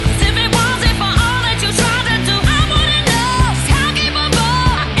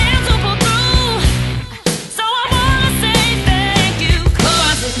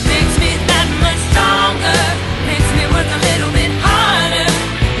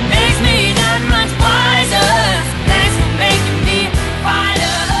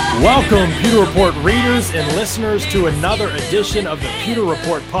Welcome, Pewter Report readers and listeners, to another edition of the Pewter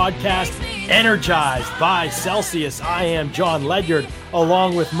Report podcast, energized by Celsius. I am John Ledyard,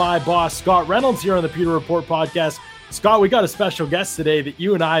 along with my boss, Scott Reynolds, here on the Pewter Report podcast. Scott, we got a special guest today that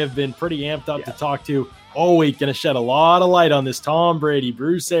you and I have been pretty amped up to talk to all week. Going to shed a lot of light on this Tom Brady,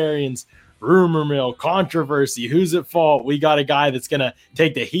 Bruce Arians, rumor mill, controversy, who's at fault. We got a guy that's going to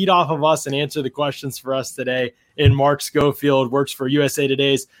take the heat off of us and answer the questions for us today in Mark Schofield, works for USA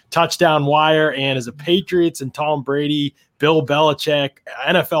Today's Touchdown Wire and is a Patriots and Tom Brady, Bill Belichick,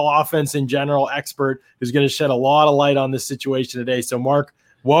 NFL offense in general expert who's going to shed a lot of light on this situation today. So Mark,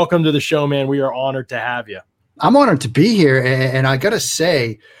 welcome to the show, man. We are honored to have you. I'm honored to be here. And I got to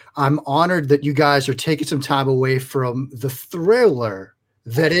say, I'm honored that you guys are taking some time away from the thriller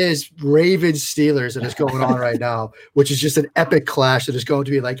that is Ravens Steelers that is going on right now, which is just an epic clash that is going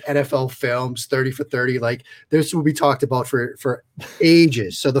to be like NFL films 30 for 30. Like this will be talked about for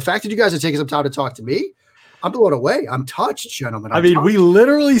ages. So the fact that you guys are taking some time to talk to me, I'm blown away. I'm touched, gentlemen. We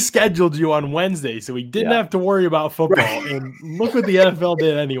literally scheduled you on Wednesday, so we didn't have to worry about football. Right. And look what the NFL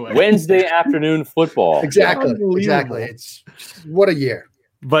did anyway. Wednesday afternoon football. Exactly. It's what a year.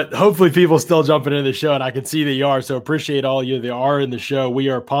 But hopefully people still jumping into the show, and I can see that you are. So appreciate all you that are in the show. We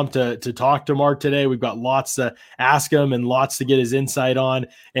are pumped to talk to Mark today. We've got lots to ask him and lots to get his insight on.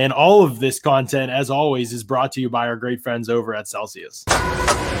 And all of this content, as always, is brought to you by our great friends over at Celsius.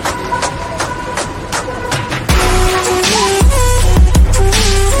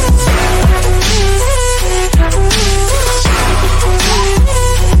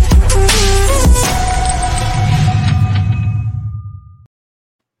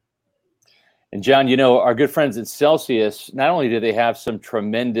 And John, you know, our good friends at Celsius, not only do they have some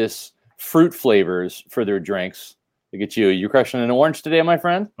tremendous fruit flavors for their drinks. Look at you. You crushing an orange today, my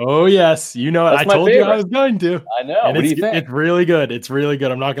friend? Oh, yes. You know, I told you I was going to. I know. And what do you think? It's really good. It's really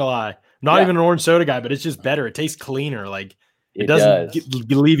good. I'm not going to lie. I'm not even an orange soda guy, but it's just better. It tastes cleaner. Like it doesn't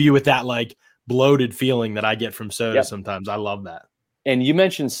leave you with that like bloated feeling that I get from soda sometimes. I love that. And you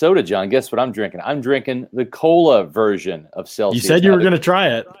mentioned soda, John. Guess what I'm drinking? I'm drinking the cola version of Celsius. You said you were going to try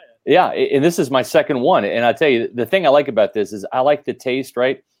it. Yeah, and this is my second one. And I tell you, the thing I like about this is I like the taste,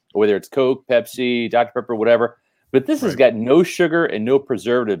 right? Whether it's Coke, Pepsi, Dr. Pepper, whatever. But this has got no sugar and no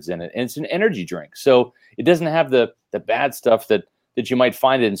preservatives in it. And it's an energy drink. So it doesn't have the bad stuff that you might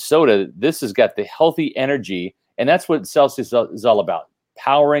find in soda. This has got the healthy energy. And that's what Celsius is all about.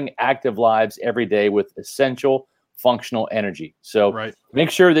 Powering active lives every day with essential functional energy. So make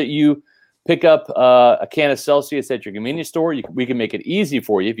sure that you pick up a can of Celsius at your convenience store. We can make it easy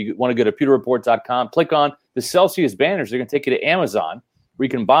for you. If you want to go to pewterreport.com, click on the Celsius banners. They're going to take you to Amazon, where you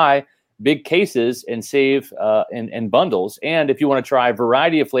can buy big cases and save in bundles. And if you want to try a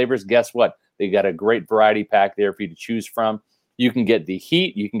variety of flavors, guess what? They got a great variety pack there for you to choose from. You can get the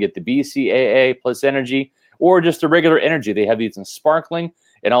heat, you can get the BCAA plus energy, or just the regular energy. They have these in sparkling,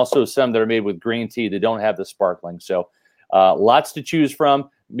 and also some that are made with green tea that don't have the sparkling. So lots to choose from.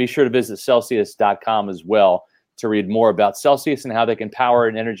 Be sure to visit Celsius.com as well to read more about Celsius and how they can power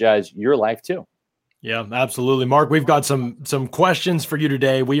and energize your life too. Yeah, absolutely. Mark, we've got some questions for you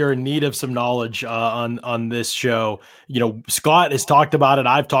today. We are in need of some knowledge on this show. You know, Scott has talked about it.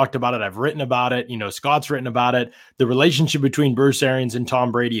 I've talked about it. I've written about it. You know, Scott's written about it. The relationship between Bruce Arians and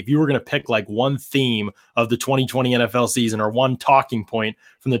Tom Brady, if you were going to pick like one theme of the 2020 NFL season or one talking point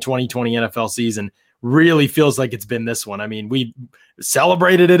from the 2020 NFL season, really feels like it's been this one. I mean, we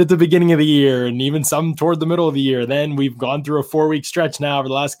celebrated it at the beginning of the year and even some toward the middle of the year. Then we've gone through a 4-week stretch now over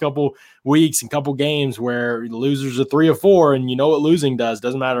the last couple weeks and couple games where the losers are 3 or 4. And you know what losing does.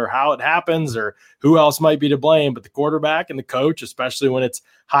 Doesn't matter how it happens or who else might be to blame, but the quarterback and the coach, especially when it's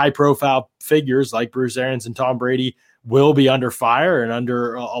high profile figures like Bruce Arians and Tom Brady, will be under fire and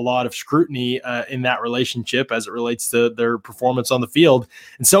under a lot of scrutiny in that relationship as it relates to their performance on the field.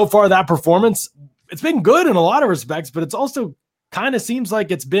 And so far that performance, it's been good in a lot of respects, but it's also kind of seems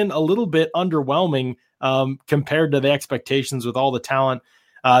like it's been a little bit underwhelming compared to the expectations with all the talent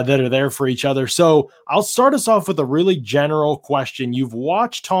that are there for each other. So I'll start us off with a really general question. You've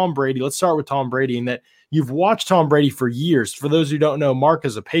watched Tom Brady. Let's start with Tom Brady, in that you've watched Tom Brady for years. For those who don't know, Mark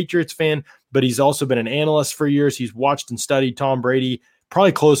is a Patriots fan, but he's also been an analyst for years. He's watched and studied Tom Brady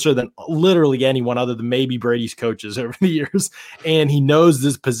probably closer than literally anyone other than maybe Brady's coaches over the years. And he knows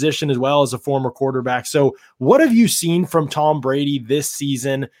this position as well as a former quarterback. So what have you seen from Tom Brady this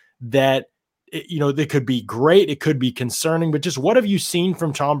season that, you know, that could be great, it could be concerning, but just what have you seen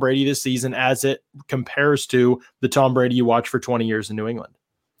from Tom Brady this season as it compares to the Tom Brady you watched for 20 years in New England?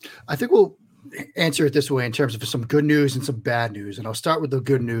 I think we'll answer it this way in terms of some good news and some bad news. And I'll start with the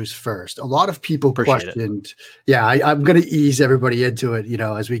good news first. A lot of people questioned. Yeah, I'm going to ease everybody into it,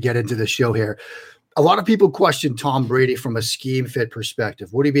 as we get into the show here. A lot of people questioned Tom Brady from a scheme fit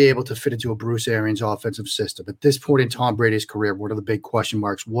perspective. Would he be able to fit into a Bruce Arians offensive system? At this point in Tom Brady's career, one of the big question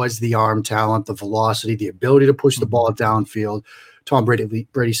marks was the arm talent, the velocity, the ability to push the ball downfield. Tom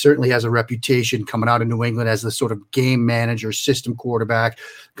Brady certainly has a reputation coming out of New England as the sort of game manager, system quarterback,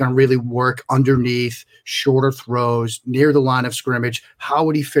 going to really work underneath, shorter throws, near the line of scrimmage. How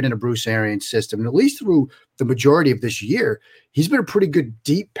would he fit in a Bruce Arians system? And at least through the majority of this year, he's been a pretty good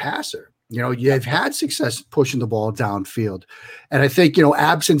deep passer. You've had success pushing the ball downfield. And I think,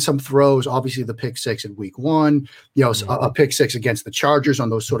 absent some throws, obviously the pick six in week one, a pick six against the Chargers on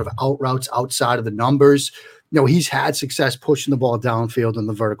those sort of out routes outside of the numbers. He's had success pushing the ball downfield in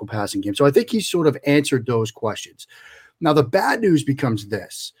the vertical passing game. So I think he's sort of answered those questions. Now, the bad news becomes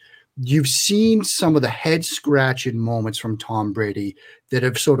this. You've seen some of the head-scratching moments from Tom Brady that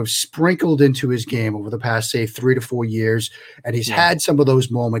have sort of sprinkled into his game over the past, say, 3 to 4 years, and he's had some of those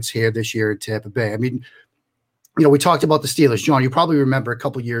moments here this year at Tampa Bay. I mean, we talked about the Steelers. John, you probably remember a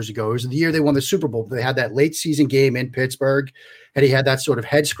couple of years ago. It was the year they won the Super Bowl. They had that late-season game in Pittsburgh, and he had that sort of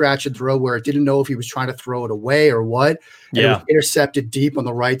head-scratching throw where it didn't know if he was trying to throw it away or what. And it was intercepted deep on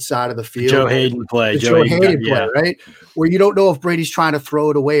the right side of the field. Joe Hayden play. Joe Hayden play, right? Where you don't know if Brady's trying to throw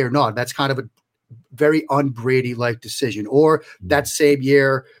it away or not. That's kind of a very un-Brady-like decision. Or that same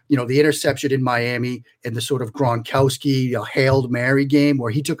year, the interception in Miami in the sort of Gronkowski Hail Mary game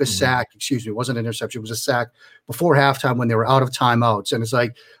where he took a sack. Excuse me, it wasn't an interception. It was a sack before halftime when they were out of timeouts. And it's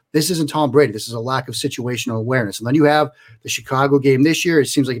like, this isn't Tom Brady. This is a lack of situational awareness. And then you have the Chicago game this year. It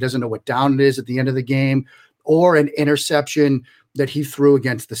seems like he doesn't know what down it is at the end of the game, or an interception that he threw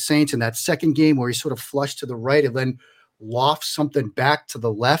against the Saints in that second game where he sort of flushed to the right and then lofts something back to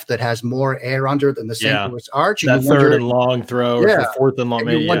the left that has more air under it than the St. Louis Arch. That third and long throw, or fourth and long,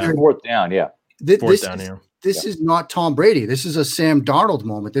 fourth down, This is not Tom Brady. This is a Sam Darnold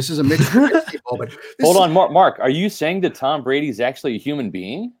moment. This is a Mitch Trubisky moment. Hold on, Mark. Are you saying that Tom Brady's actually a human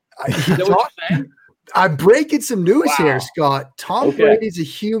being? Is that what you're saying? I'm breaking some news here, Scott. Tom Brady's a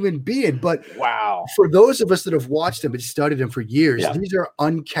human being, but for those of us that have watched him and studied him for years, these are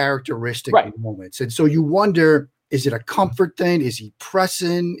uncharacteristic moments. And so you wonder, is it a comfort thing? Is he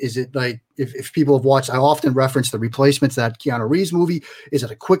pressing? Is it like, if people have watched, I often reference The Replacements, that Keanu Reeves movie. Is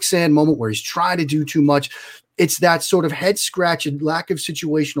it a quicksand moment where he's trying to do too much? It's that sort of head scratch and lack of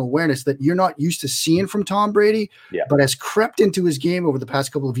situational awareness that you're not used to seeing from Tom Brady, but has crept into his game over the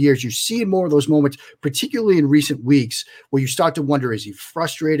past couple of years. You're seeing more of those moments, particularly in recent weeks, where you start to wonder, is he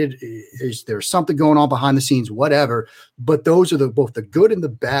frustrated? Is there something going on behind the scenes? Whatever. But those are both the good and the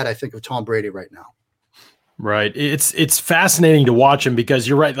bad, I think, of Tom Brady right now. Right. It's fascinating to watch him because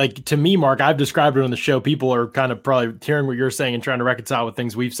you're right. Like, to me, Mark, I've described it on the show. People are kind of probably hearing what you're saying and trying to reconcile with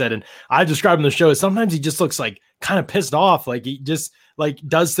things we've said. And I've described on the show as sometimes he just looks like kind of pissed off. Like he just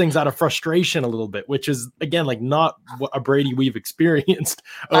does things out of frustration a little bit, which is, again, like not what a Brady we've experienced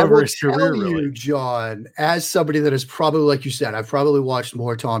over his career. Really, John, as somebody that is probably, like you said, I've probably watched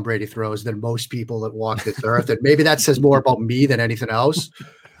more Tom Brady throws than most people that walk this earth. And maybe that says more about me than anything else.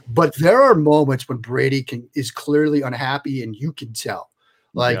 But there are moments when Brady is clearly unhappy, and you can tell,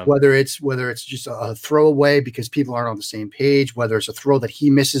 whether it's just a throwaway because people aren't on the same page, whether it's a throw that he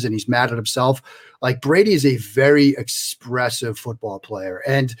misses and he's mad at himself. Like, Brady is a very expressive football player,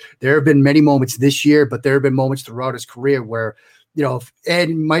 and there have been many moments this year, but there have been moments throughout his career where,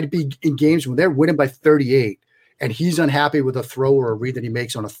 and might be in games when they're winning by 38. And he's unhappy with a throw or a read that he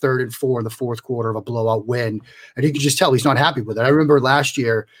makes on a 3rd and 4 in the fourth quarter of a blowout win. And you can just tell he's not happy with it. I remember last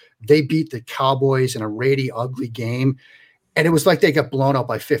year they beat the Cowboys in a really ugly game, and it was like they got blown out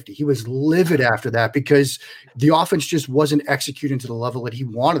by 50. He was livid after that because the offense just wasn't executing to the level that he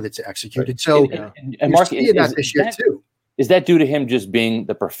wanted it to execute. And so and Mark, this year too. Is that due to him just being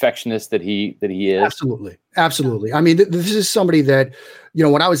the perfectionist that he is? Absolutely. I mean, this is somebody that,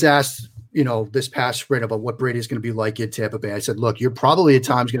 when I was asked, this past spring about what Brady is going to be like at Tampa Bay, I said, look, you're probably at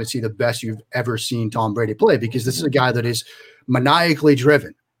times going to see the best you've ever seen Tom Brady play, because this is a guy that is maniacally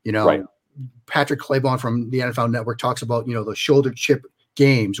driven. Patrick Claybon from the NFL Network talks about, the shoulder chip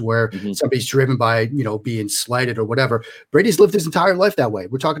games where somebody's driven by, being slighted or whatever. Brady's lived his entire life that way.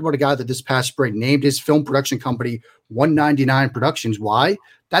 We're talking about a guy that this past spring named his film production company 199 Productions. Why?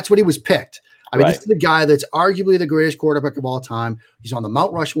 That's what he was picked. I mean, this is the guy that's arguably the greatest quarterback of all time. He's on the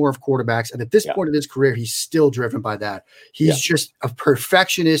Mount Rushmore of quarterbacks. And at this point in his career, he's still driven by that. He's just a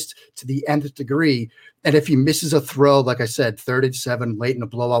perfectionist to the nth degree. And if he misses a throw, like I said, 3rd and 7 late in a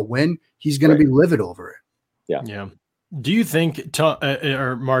blowout win, he's going to be livid over it. Yeah. Do you think,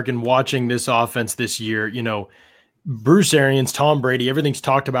 or Mark, in watching this offense this year, Bruce Arians, Tom Brady, everything's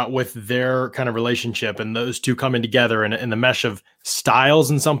talked about with their kind of relationship and those two coming together and the mesh of styles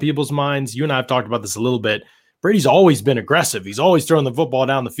in some people's minds. You and I have talked about this a little bit. Brady's always been aggressive. He's always throwing the football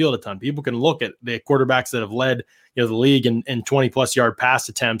down the field a ton. People can look at the quarterbacks that have led the league in 20-plus yard pass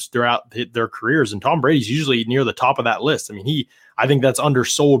attempts throughout their careers, and Tom Brady's usually near the top of that list. I mean, I think that's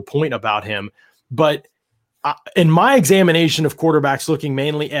undersold point about him. But in my examination of quarterbacks, looking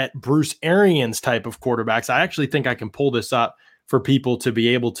mainly at Bruce Arians type of quarterbacks, I actually think I can pull this up for people to be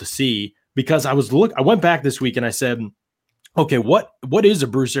able to see, because I went back this week and I said, okay, what is a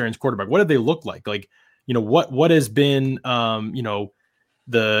Bruce Arians quarterback? What do they look like? Like, what has been,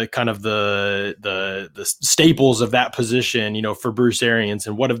 the kind of the staples of that position, for Bruce Arians,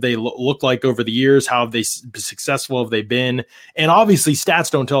 and what have they looked like over the years? How have they been successful? Have they been? And obviously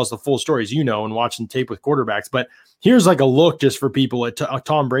stats don't tell us the full stories, and watching tape with quarterbacks, but here's like a look just for people at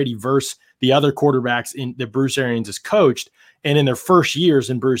Tom Brady versus the other quarterbacks that Bruce Arians has coached and in their first years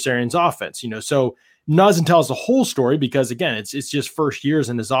in Bruce Arians' offense, so doesn't tell us the whole story because again, it's just first years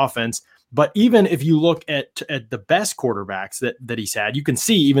in his offense. But even if you look at the best quarterbacks that he's had, you can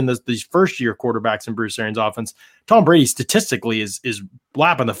see even these first-year quarterbacks in Bruce Arians' offense, Tom Brady statistically is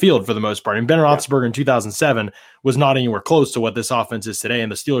lapping the field for the most part. And Ben Roethlisberger in 2007 was not anywhere close to what this offense is today.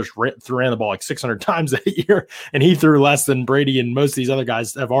 And the Steelers ran the ball like 600 times that year, and he threw less than Brady and most of these other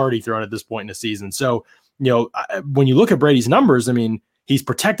guys have already thrown at this point in the season. So, when you look at Brady's numbers, I mean, he's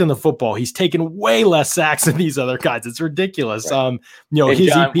protecting the football. He's taken way less sacks than these other guys. It's ridiculous. Right. His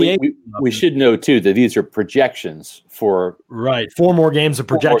John, EPA. we should know too that these are projections for 4 more games of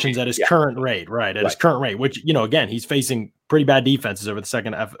projections at his current rate. His current rate, which again, he's facing pretty bad defenses over the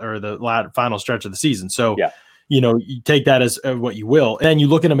second or the final stretch of the season. So you take that as what you will, and then you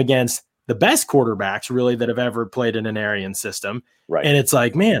look at him against the best quarterbacks really that have ever played in an Arians system, and it's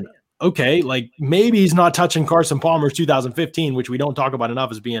like, man. Okay, like maybe he's not touching Carson Palmer's 2015, which we don't talk about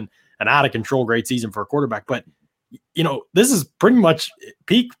enough as being an out of control great season for a quarterback. But, this is pretty much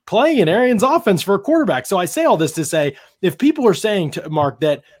peak play in Arians' offense for a quarterback. So I say all this to say, if people are saying, to Mark,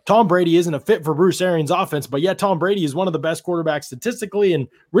 that Tom Brady isn't a fit for Bruce Arians' offense, but yet Tom Brady is one of the best quarterbacks statistically and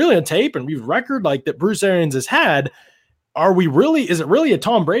really on tape and we've record like that Bruce Arians has had, is it really a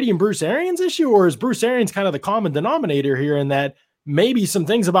Tom Brady and Bruce Arians issue, or is Bruce Arians kind of the common denominator here in that maybe some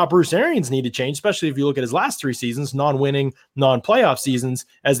things about Bruce Arians need to change, especially if you look at his last 3 seasons, non-winning, non-playoff seasons,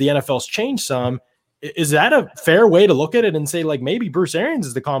 as the NFL's changed some. Is that a fair way to look at it and say, like, maybe Bruce Arians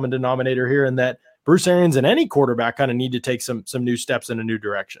is the common denominator here and that Bruce Arians and any quarterback kind of need to take some new steps in a new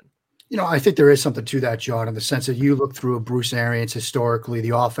direction? I think there is something to that, John, in the sense that you look through a Bruce Arians historically,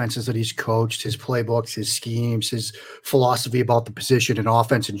 the offenses that he's coached, his playbooks, his schemes, his philosophy about the position and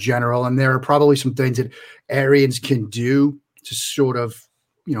offense in general. And there are probably some things that Arians can do to sort of,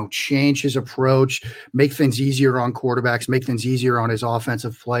 change his approach, make things easier on quarterbacks, make things easier on his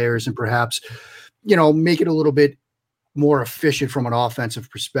offensive players, and perhaps, make it a little bit more efficient from an offensive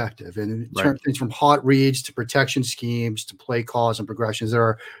perspective and turn things from hot reads to protection schemes to play calls and progressions. There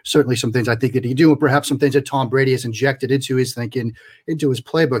are certainly some things I think that he do, and perhaps some things that Tom Brady has injected into his thinking, into his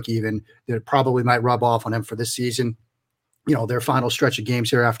playbook even, that probably might rub off on him for this season, their final stretch of games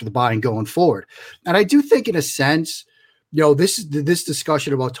here after the bye and going forward. And I do think in a sense, this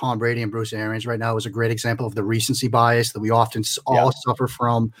discussion about Tom Brady and Bruce Arians right now is a great example of the recency bias that we often all suffer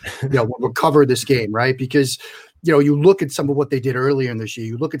from, when we cover this game, right? Because, you look at some of what they did earlier in this year,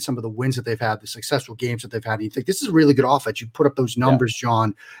 you look at some of the wins that they've had, the successful games that they've had, and you think this is a really good offense. You put up those numbers,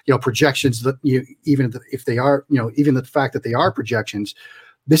 John, projections that even if they are, even the fact that they are projections,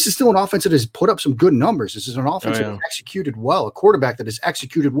 this is still an offense that has put up some good numbers. This is an offense that has executed well, a quarterback that has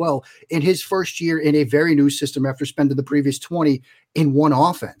executed well in his first year in a very new system after spending the previous 20 in one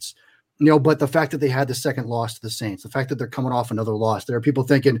offense. But the fact that they had the second loss to the Saints, the fact that they're coming off another loss, there are people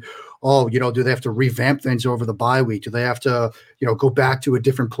thinking, do they have to revamp things over the bye week? Do they have to, go back to a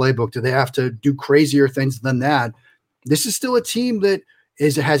different playbook? Do they have to do crazier things than that? This is still a team that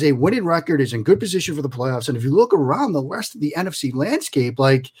has a winning record, is in good position for the playoffs. And if you look around the rest of the NFC landscape,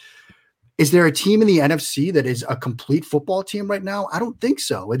 like, is there a team in the NFC that is a complete football team right now? I don't think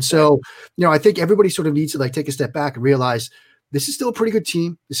so. And so, I think everybody sort of needs to take a step back and realize this is still a pretty good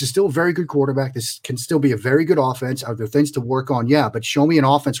team. This is still a very good quarterback. This can still be a very good offense. Are there things to work on? Yeah, but show me an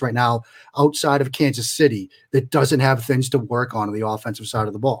offense right now outside of Kansas City that doesn't have things to work on the offensive side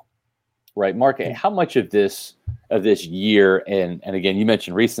of the ball. Right, Mark, how much of this year, and again, you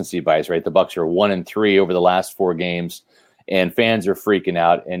mentioned recency bias, right? The Bucs are 1-3 over the last 4 games, and fans are freaking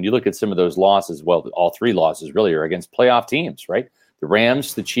out. And you look at some of those losses, well, all 3 losses really are against playoff teams, right? The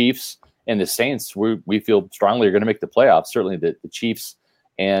Rams, the Chiefs, and the Saints, we feel strongly are going to make the playoffs. Certainly the Chiefs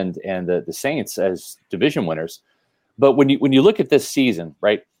and the Saints as division winners. But when you look at this season,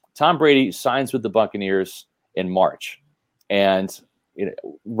 right, Tom Brady signs with the Buccaneers in March, and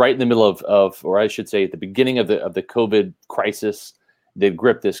right in the middle of, or I should say, at the beginning of the COVID crisis that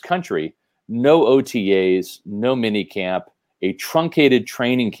gripped this country. No OTAs, no mini camp, a truncated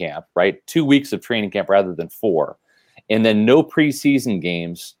training camp, right? 2 weeks of training camp rather than 4, and then no preseason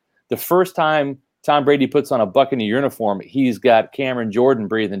games. The first time Tom Brady puts on a Buccaneer uniform, he's got Cameron Jordan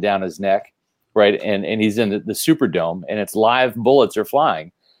breathing down his neck, right? And he's in the Superdome, and it's live bullets are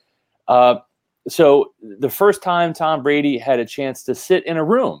flying. So the first time Tom Brady had a chance to sit in a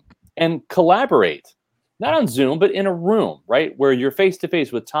room and collaborate, not on Zoom, but in a room, right, where you're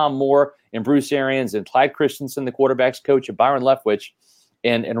face-to-face with Tom Moore and Bruce Arians and Clyde Christensen, the quarterback's coach, and Byron Leftwich,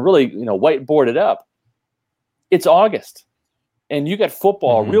 and really, whiteboarded up. It's August, and you got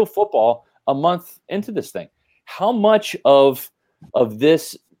football, real football, a month into this thing. How much of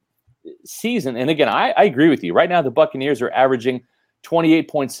this season, and again, I agree with you. Right now, the Buccaneers are averaging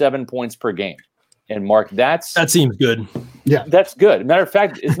 28.7 points per game. And Mark, that seems good. Yeah, that's good. Matter of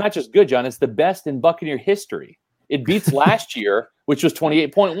fact, it's not just good, John. It's the best in Buccaneer history. It beats last year, which was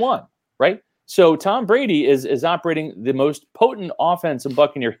 28.1, right? So Tom Brady is operating the most potent offense in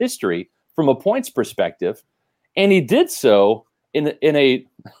Buccaneer history from a points perspective. And he did so in a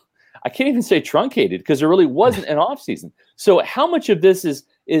I can't even say truncated, because there really wasn't an offseason. So how much of this is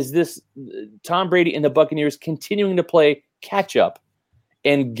this Tom Brady and the Buccaneers continuing to play catch up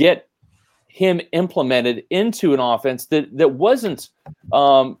and get him implemented into an offense that wasn't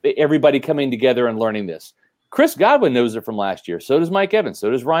everybody coming together and learning this? Chris Godwin knows it from last year. So does Mike Evans. So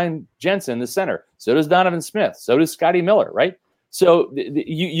does Ryan Jensen, the center. So does Donovan Smith. So does Scotty Miller, right? So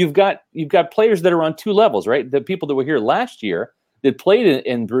you've got players that are on two levels, right? The people that were here last year that played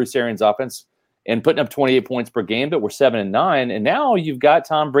in Bruce Arians' offense and putting up 28 points per game, but were 7-9. And now you've got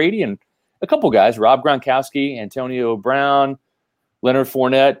Tom Brady and a couple guys, Rob Gronkowski, Antonio Brown, Leonard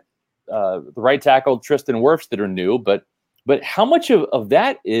Fournette, the right tackle Tristan Wirfs that are new, but how much of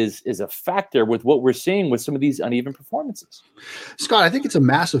that is a factor with what we're seeing with some of these uneven performances? Scott, I think it's a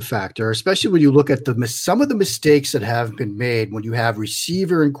massive factor, especially when you look at some of the mistakes that have been made when you have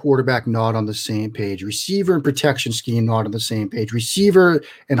receiver and quarterback not on the same page, receiver and protection scheme not on the same page, receiver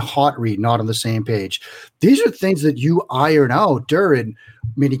and hot read not on the same page. These are things that you iron out during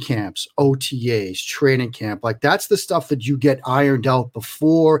mini camps, OTAs, training camp. Like, that's the stuff that you get ironed out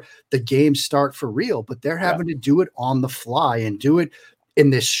before the games start for real, but they're having to do it on the fly and do it in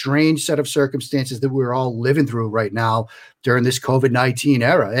this strange set of circumstances that we're all living through right now during this COVID-19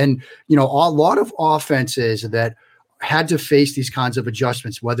 era. And, a lot of offenses that had to face these kinds of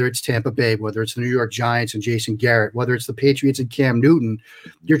adjustments, whether it's Tampa Bay, whether it's the New York Giants and Jason Garrett, whether it's the Patriots and Cam Newton,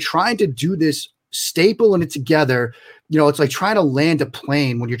 you're trying to do this stapling it together. It's like trying to land a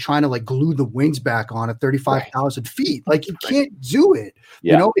plane when you're trying to glue the wings back on at 35,000 feet. Like, you can't do it.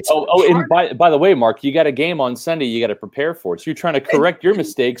 Yeah. And by the way, Mark, you got a game on Sunday you got to prepare for. So you're trying to correct your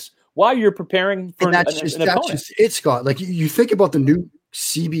mistakes while you're preparing for an opponent. That's just it, Scott. Like, you think about the new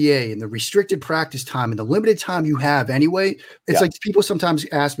CBA and the restricted practice time and the limited time you have anyway. It's like people sometimes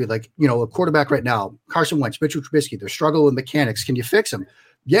ask me, a quarterback right now, Carson Wentz, Mitchell Trubisky, they're struggling with mechanics. Can you fix them?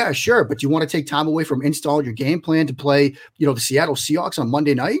 Yeah, sure. But do you want to take time away from installing your game plan to play, the Seattle Seahawks on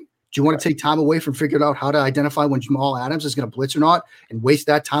Monday night? Do you want to take time away from figuring out how to identify when Jamal Adams is going to blitz or not and waste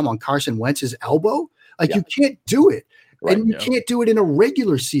that time on Carson Wentz's elbow? You can't do it. Right, and you can't do it in a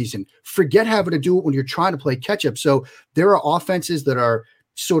regular season. Forget having to do it when you're trying to play catch up. So there are offenses that are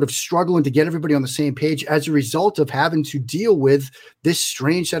sort of struggling to get everybody on the same page as a result of having to deal with this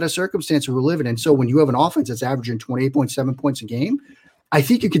strange set of circumstances we're living in. So when you have an offense that's averaging 28.7 points a game, I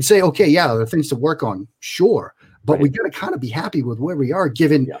think you could say, okay, yeah, there are things to work on, sure, but we got to kind of be happy with where we are,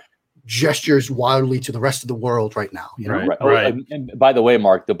 given gestures wildly to the rest of the world right now. Right. And by the way,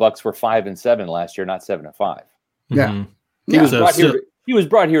 Mark, the Bucs were 5-7 last year, not 7-5. Yeah, he was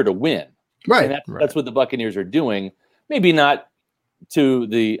brought here to win. Right, and that's what the Buccaneers are doing. Maybe not to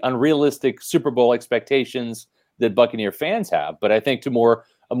the unrealistic Super Bowl expectations that Buccaneer fans have, but I think to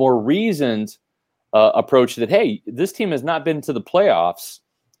a more reasoned approach that, hey, this team has not been to the playoffs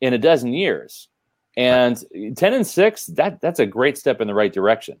in a dozen years, and 10-6, that's a great step in the right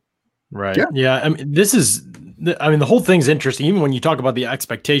direction. Right. Yeah. I mean, the whole thing's interesting, even when you talk about the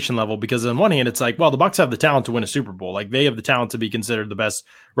expectation level, because on one hand, it's like, well, the Bucs have the talent to win a Super Bowl. Like, they have the talent to be considered the best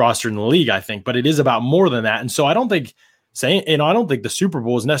roster in the league, I think, but it is about more than that. And so I don't think I don't think the Super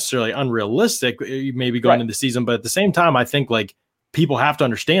Bowl is necessarily unrealistic, maybe going into the season, but at the same time, I think people have to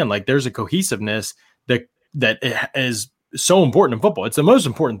understand, there's a cohesiveness that is so important in football. It's the most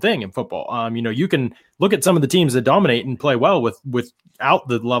important thing in football. You can look at some of the teams that dominate and play well without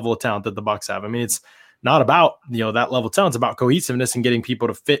the level of talent that the Bucs have. I mean, it's not about, that level of talent. It's about cohesiveness and getting people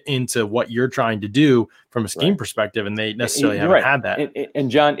to fit into what you're trying to do from a scheme perspective. And they necessarily haven't had that.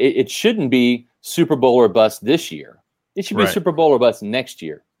 And John, it shouldn't be Super Bowl or bust this year. It should be Super Bowl or bust next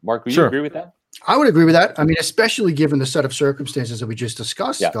year. Mark, would you agree with that? I would agree with that. I mean, especially given the set of circumstances that we just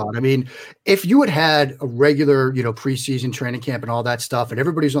discussed, Scott. I mean, if you had a regular, preseason training camp and all that stuff, and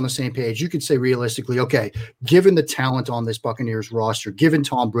everybody's on the same page, you could say realistically, okay, given the talent on this Buccaneers roster, given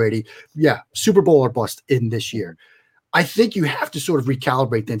Tom Brady, Super Bowl or bust in this year. I think you have to sort of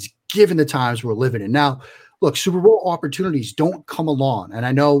recalibrate things given the times we're living in. Now, look, Super Bowl opportunities don't come along. And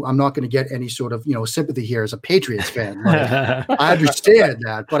I know I'm not going to get any sort of, sympathy here as a Patriots fan. I understand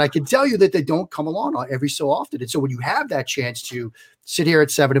that, but I can tell you that they don't come along every so often. And so when you have that chance to sit here at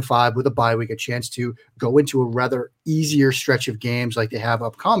 7-5 with a bye week, a chance to go into a rather easier stretch of games like they have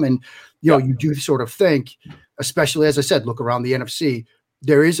upcoming, you do sort of think, especially as I said, look around the NFC,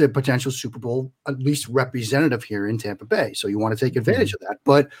 there is a potential Super Bowl, at least representative here in Tampa Bay. So you want to take advantage of that.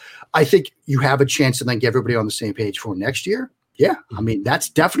 But I think you have a chance to then get everybody on the same page for next year. Yeah. I mean, that's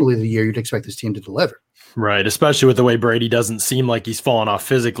definitely the year you'd expect this team to deliver. Right. Especially with the way Brady doesn't seem like he's fallen off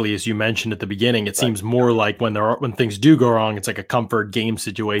physically, as you mentioned at the beginning. It seems more like when things do go wrong, it's like a comfort game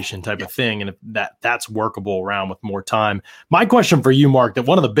situation type of thing. And if that's workable around with more time. My question for you, Mark, that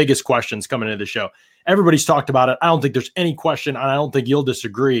one of the biggest questions coming into the show, everybody's talked about it. I don't think there's any question, and I don't think you'll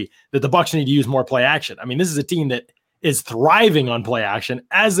disagree, that the Bucs need to use more play action. I mean, this is a team that is thriving on play action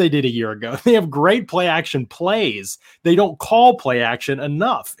as they did a year ago. They have great play action plays. They don't call play action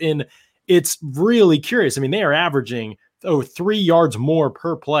enough. And it's really curious. I mean, they are averaging 3 yards more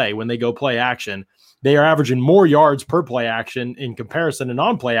per play when they go play action. They are averaging more yards per play action in comparison to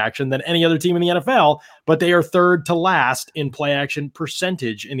non-play action than any other team in the NFL, but they are third to last in play action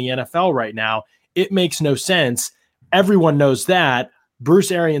percentage in the NFL right now. It makes no sense. Everyone knows that.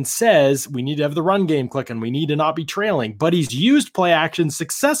 Bruce Arians says we need to have the run game clicking. We need to not be trailing, but he's used play action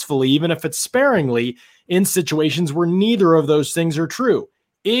successfully, even if it's sparingly, in situations where neither of those things are true.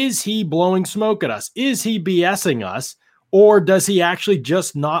 Is he blowing smoke at us? Is he BSing us? Or does he actually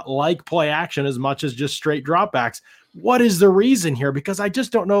just not like play action as much as just straight dropbacks? What is the reason here? Because I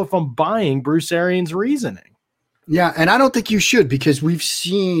just don't know if I'm buying Bruce Arians' reasoning. Yeah, and I don't think you should, because we've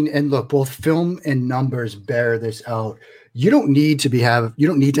seen, and look, both film and numbers bear this out. You don't need to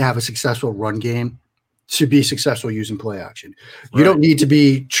have a successful run game to be successful using play action. You don't need to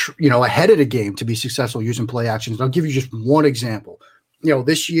be ahead of the game to be successful using play actions. And I'll give you just one example.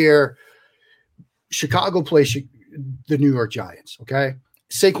 This year, Chicago plays the New York Giants. Okay.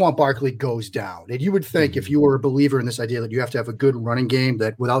 Saquon Barkley goes down. And you would think, if you were a believer in this idea that you have to have a good running game,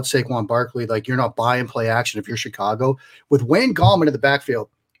 that without Saquon Barkley, like, you're not buying play action if you're Chicago. With Wayne Gallman in the backfield,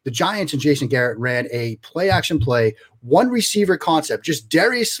 the Giants and Jason Garrett ran a play action play, one receiver concept, just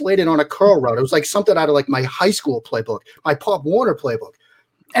Darius Slayton on a curl route. It was like something out of like my high school playbook, my Pop Warner playbook.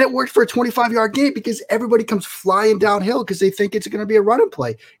 And it worked for a 25-yard game because everybody comes flying downhill because they think it's going to be a running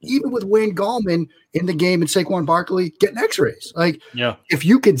play. Even with Wayne Gallman in the game and Saquon Barkley getting x-rays. If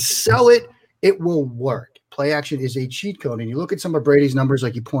you can sell it, it will work. Play action is a cheat code. And you look at some of Brady's numbers,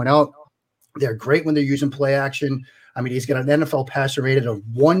 like you point out, they're great when they're using play action. I mean, he's got an NFL passer rated of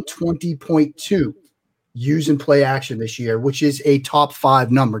 120.2 using play action this year, which is a top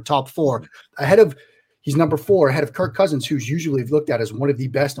 5 number, top 4. He's number 4 ahead of Kirk Cousins, who's usually looked at as one of the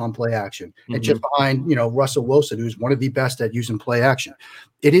best on play action, and just behind, Russell Wilson, who's one of the best at using play action.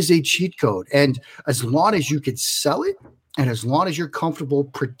 It is a cheat code. And as long as you could sell it, and as long as you're comfortable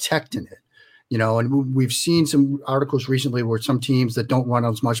protecting it, and we've seen some articles recently where some teams that don't run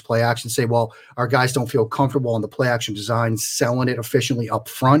as much play action say, well, our guys don't feel comfortable on the play action design, selling it efficiently up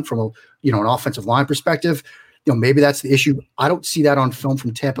front from an offensive line perspective. Maybe that's the issue. I don't see that on film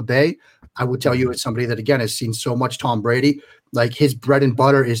from Tampa Bay. I would tell you, as somebody that, again, has seen so much Tom Brady, like, his bread and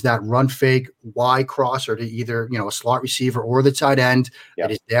butter is that run fake Y crosser to either, a slot receiver or the tight end.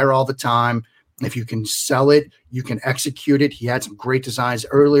 It is there all the time. If you can sell it, you can execute it. He had some great designs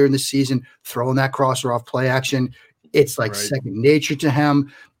earlier in the season, throwing that crosser off play action. It's like second nature to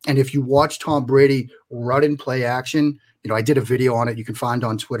him. And if you watch Tom Brady run in play action, I did a video on it. You can find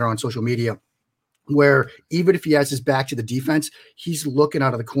on Twitter, on social media, where even if he has his back to the defense, he's looking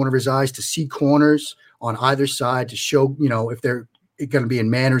out of the corner of his eyes to see corners on either side to show, if they're going to be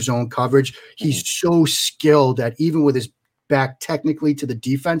in man or zone coverage. He's so skilled that even with his back technically to the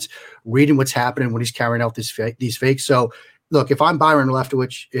defense, reading what's happening when he's carrying out these fakes. So, look, if I'm Byron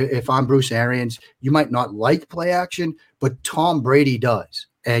Leftwich, if I'm Bruce Arians, you might not like play action, but Tom Brady does.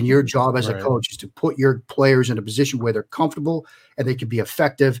 And your job as a Right. coach is to put your players in a position where they're comfortable and they can be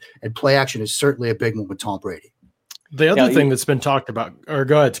effective. And play action is certainly a big one with Tom Brady. The other thing that's been talked about, or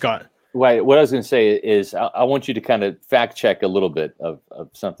go ahead, Scott. Right. What I was going to say is I want you to kind of fact check a little bit of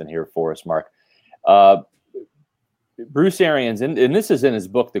something here for us, Mark. Bruce Arians, and this is in his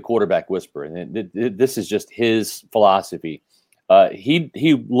book, The Quarterback Whisperer, and this is just his philosophy.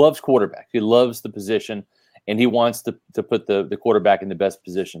 He loves quarterback. He loves the position, and he wants to put the quarterback in the best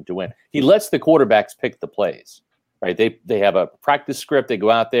position to win. He lets the quarterbacks pick the plays, right? They have a practice script. They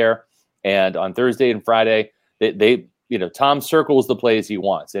go out there, and on Thursday and Friday, they Tom circles the plays he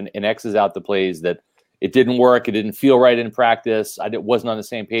wants and X's out the plays that it didn't work. It didn't feel right in practice. I wasn't on the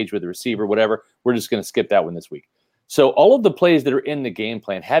same page with the receiver, whatever. We're just going to skip that one this week. So all of the plays that are in the game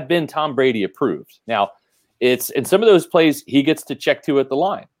plan have been Tom Brady approved. Now, it's in some of those plays he gets to check to at the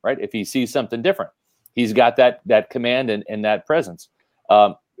line, right? If he sees something different, he's got that command and that presence.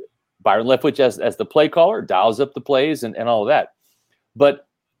 Byron Leftwich as the play caller dials up the plays and all of that. But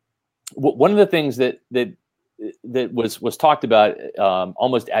one of the things that was talked about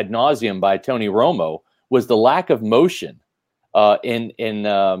almost ad nauseum by Tony Romo was the lack of motion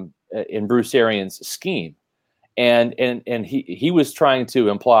in Bruce Arians' scheme. And he was trying to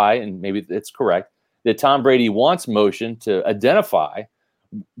imply, and maybe it's correct, that Tom Brady wants motion to identify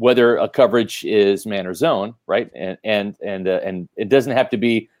whether a coverage is man or zone, right? And it doesn't have to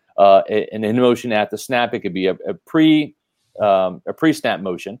be an in motion at the snap. It could be a pre-snap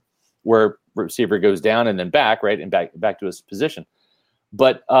motion where receiver goes down and then back, right, and back to his position.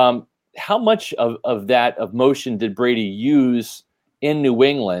 But how much of that motion did Brady use in New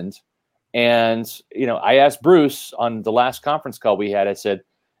England? And, I asked Bruce on the last conference call we had, I said,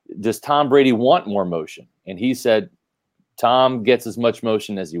 does Tom Brady want more motion? And he said, Tom gets as much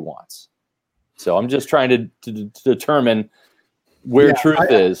motion as he wants. So I'm just trying to determine where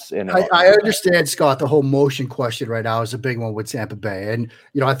truth is. I understand, Scott, the whole motion question right now is a big one with Tampa Bay. And,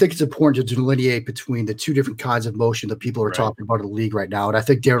 I think it's important to delineate between the two different kinds of motion that people are talking about in the league right now. And I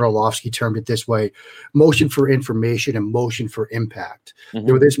think Darren Orlovsky termed it this way: motion for information and motion for impact.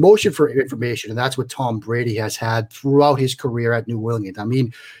 Mm-hmm. There's motion for information, and that's what Tom Brady has had throughout his career at New England. I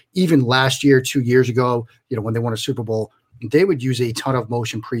mean, even last year, 2 years ago, when they won a Super Bowl, they would use a ton of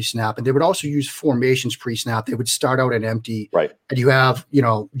motion pre-snap, and they would also use formations pre-snap. They would start out at empty, right? And you have,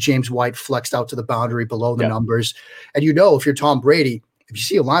 James White flexed out to the boundary below the numbers. And if you're Tom Brady, if you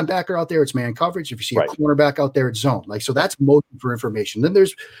see a linebacker out there, it's man coverage. If you see a cornerback out there, it's zone. So that's motion for information. Then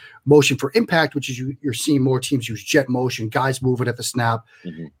there's motion for impact, which is you're seeing more teams use jet motion, guys moving at the snap.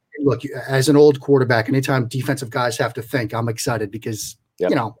 Mm-hmm. Look, as an old quarterback, anytime defensive guys have to think, I'm excited because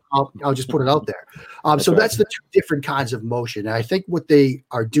I'll just put it out there. That's the two different kinds of motion. And I think what they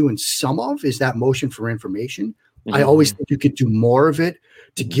are doing some of is that motion for information. Mm-hmm. I always think you could do more of it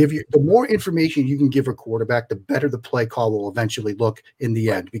to give you the more information you can give a quarterback, the better the play call will eventually look in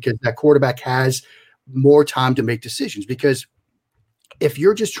the end, because that quarterback has more time to make decisions. Because if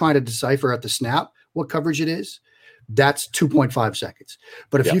you're just trying to decipher at the snap what coverage it is, that's 2.5 seconds.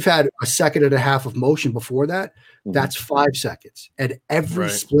 But if you've had a second and a half of motion before that, that's 5 seconds. And every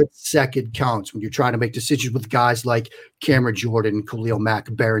split second counts when you're trying to make decisions with guys like Cameron Jordan and Khalil Mack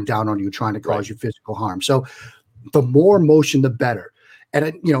bearing down on you, trying to cause you physical harm. So the more motion, the better.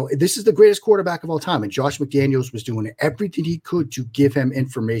 And, this is the greatest quarterback of all time. And Josh McDaniels was doing everything he could to give him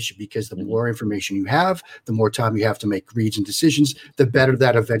information, because the more information you have, the more time you have to make reads and decisions, the better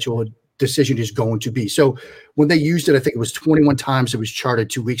that eventual decision is going to be. So when they used it, I think it was 21 times it was charted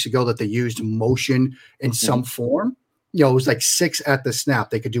 2 weeks ago that they used motion in some form. It was like 6 at the snap.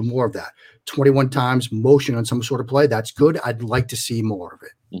 They could do more of that. 21 times motion on some sort of play. That's good. I'd like to see more of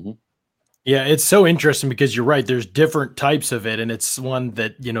it. Mm-hmm. Yeah, it's so interesting because you're right. There's different types of it. And it's one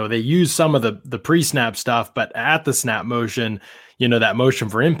that, they use some of the pre-snap stuff, but at the snap motion, that motion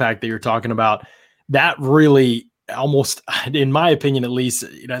for impact that you're talking about, that really almost, in my opinion, at least,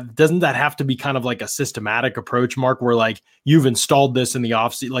 doesn't that have to be kind of like a systematic approach, Mark, where like you've installed this in the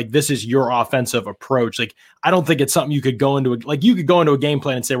offseason, like this is your offensive approach. Like, I don't think it's something you could go into, you could go into a game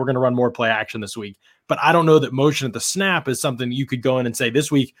plan and say, we're going to run more play action this week. But I don't know that motion at the snap is something you could go in and say, this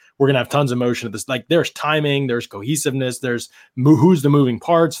week, we're going to have tons of motion at this. Like, there's timing, there's cohesiveness, there's who's the moving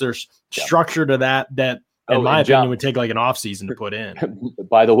parts, there's structure to that, in my opinion, would take like an offseason to put in.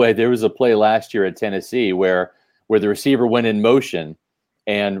 By the way, there was a play last year at Tennessee where the receiver went in motion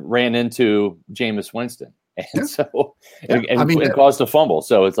and ran into Jameis Winston. And so, and caused a fumble.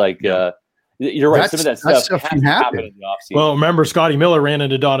 So it's like, You're right. Some of that stuff can happen in the offseason. Well, remember Scotty Miller ran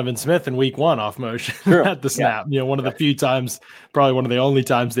into Donovan Smith in week 1 off motion at the snap. Yeah. One of the few times, probably one of the only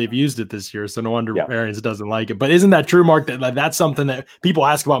times they've used it this year. So no wonder Arians doesn't like it. But isn't that true, Mark? That's something that people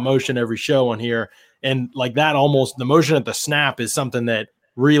ask about motion every show on here. And like that, almost the motion at the snap is something that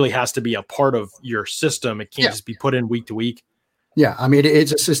really has to be a part of your system. It can't just be put in week to week. Yeah, I mean,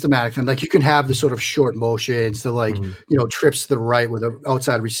 it's a systematic thing. Like you can have the sort of short motions, the trips to the right with an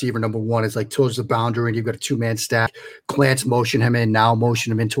outside receiver number 1 is like towards the boundary, and you've got a 2-man stack. Glance motion him in, now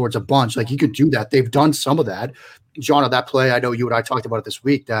motion him in towards a bunch. Like you could do that. They've done some of that. John, on that play, I know you and I talked about it this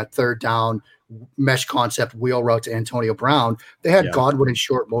week, that third down mesh concept wheel route to Antonio Brown. They had Godwin in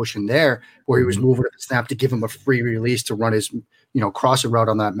short motion there where he was moving at the snap to give him a free release to run his, crossing route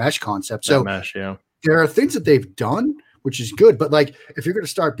on that mesh concept. So there are things that they've done, which is good. But like, if you're going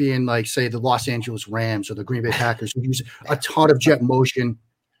to start being like, say, the Los Angeles Rams or the Green Bay Packers who use a ton of jet motion,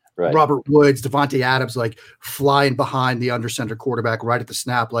 Robert Woods, Devontae Adams, like flying behind the under center quarterback right at the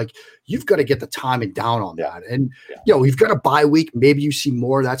snap, like you've got to get the timing down on that. And, you've got a bye week. Maybe you see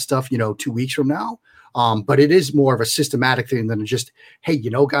more of that stuff, 2 weeks from now. But it is more of a systematic thing than just, hey,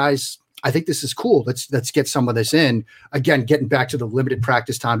 guys, I think this is cool. Let's get some of this in. Again, getting back to the limited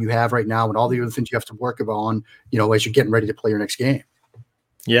practice time you have right now and all the other things you have to work on, as you're getting ready to play your next game.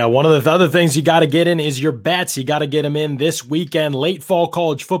 Yeah, one of the other things you got to get in is your bets. You got to get them in this weekend. Late fall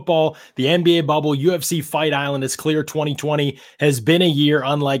college football, the NBA bubble, UFC Fight Island. It's clear 2020 has been a year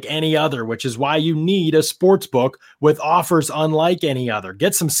unlike any other, which is why you need a sports book with offers unlike any other.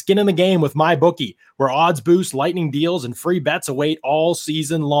 Get some skin in the game with MyBookie, where odds boost, lightning deals, and free bets await all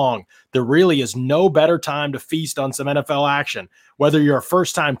season long. There really is no better time to feast on some NFL action. Whether you're a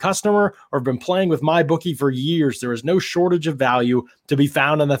first-time customer or have been playing with MyBookie for years, there is no shortage of value to be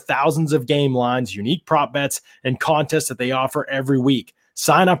found in the thousands of game lines, unique prop bets, and contests that they offer every week.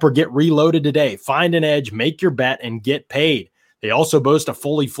 Sign up or get reloaded today. Find an edge, make your bet, and get paid. They also boast a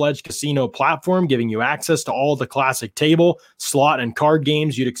fully fledged casino platform, giving you access to all the classic table, slot, and card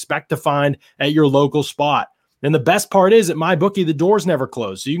games you'd expect to find at your local spot. And the best part is at MyBookie, the doors never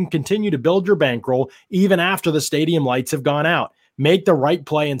close, so you can continue to build your bankroll even after the stadium lights have gone out. Make the right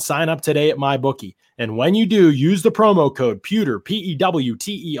play and sign up today at MyBookie. And when you do, use the promo code PEWTER,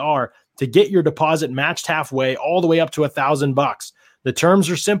 P-E-W-T-E-R, to get your deposit matched halfway all the way up to $1,000. The terms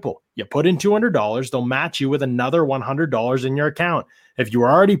are simple. You put in $200, they'll match you with another $100 in your account. If you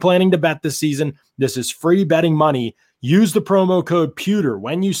are already planning to bet this season, this is free betting money. Use the promo code PEWTER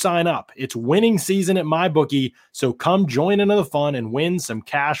when you sign up. It's winning season at MyBookie, so come join into the fun and win some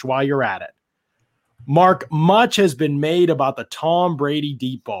cash while you're at it. Mark, much has been made about the Tom Brady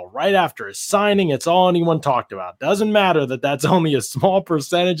deep ball. Right after his signing, it's all anyone talked about. Doesn't matter that that's only a small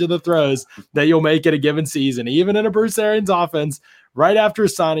percentage of the throws that you'll make in a given season, even in a Bruce Arians offense. Right after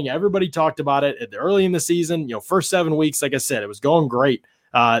his signing, everybody talked about it early in the season. First 7 weeks, like I said, it was going great.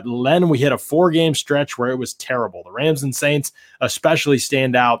 Then we hit a 4-game stretch where it was terrible. The Rams and Saints especially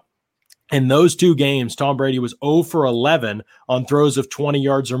stand out. In those 2 games, Tom Brady was 0 for 11 on throws of 20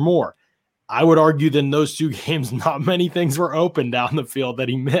 yards or more. I would argue that in those 2 games, not many things were open down the field that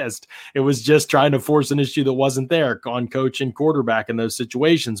he missed. It was just trying to force an issue that wasn't there on coach and quarterback in those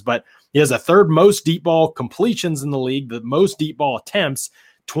situations. But he has a 3rd most deep ball completions in the league, the most deep ball attempts,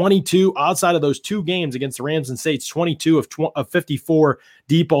 22 outside of those 2 games against the Rams and Saints. 22 of 54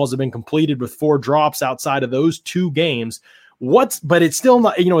 deep balls have been completed with 4 drops outside of those 2 games. But it's still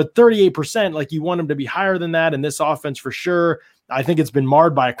not, at 38%, like you want him to be higher than that in this offense for sure. I think it's been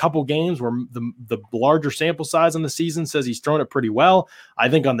marred by a couple games where the larger sample size on the season says he's thrown it pretty well. I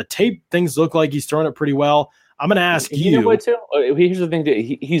think on the tape, things look like he's thrown it pretty well. I'm going to ask you. You know what, too? Here's the thing.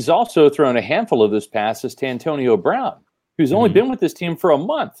 He's also thrown a handful of those passes to Antonio Brown, who's only been with this team for a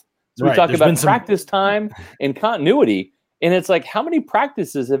month. So we talk about practice time and continuity. And it's like, how many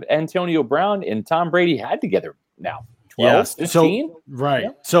practices have Antonio Brown and Tom Brady had together now? 12, 15? So, right. Yeah.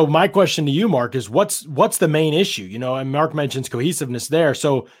 So my question to you, Mark, is what's the main issue? And Mark mentions cohesiveness there.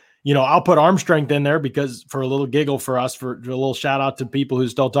 So, I'll put arm strength in there because for a little giggle for us, for a little shout out to people who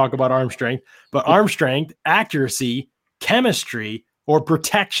still talk about arm strength, but arm strength, accuracy, chemistry, or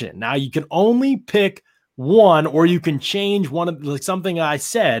protection. Now you can only pick one, or you can change one of something I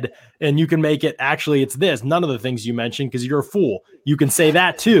said and you can make it actually it's this. None of the things you mentioned because you're a fool. You can say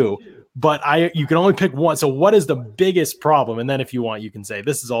that too. But you can only pick one. So what is the biggest problem? And then if you want, you can say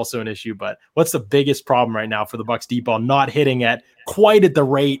this is also an issue, but what's the biggest problem right now for the Bucs deep ball not hitting at quite at the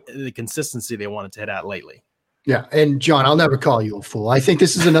rate, the consistency they wanted to hit at lately? Yeah, and John, I'll never call you a fool. I think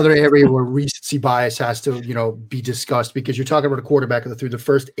this is another area where recency bias has to, be discussed, because you're talking about a quarterback that through the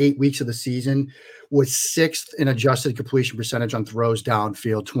first 8 weeks of the season was sixth in adjusted completion percentage on throws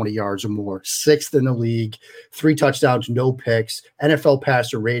downfield, 20 yards or more, sixth in the league, 3 touchdowns, no picks, NFL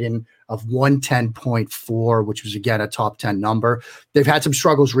passer rating of 110.4, which was again a top 10 number. They've had some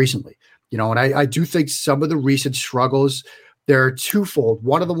struggles recently, and I do think some of the recent struggles, they're twofold.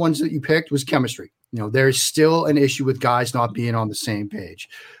 One of the ones that you picked was chemistry. There's still an issue with guys not being on the same page,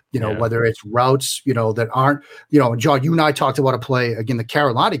 whether it's routes, that aren't, John, you and I talked about a play again, the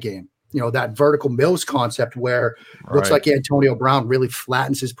Carolina game, that vertical mills concept where it looks like Antonio Brown really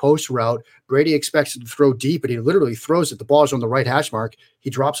flattens his post route. Brady expects him to throw deep, and he literally throws it. The ball's on the right hash mark. He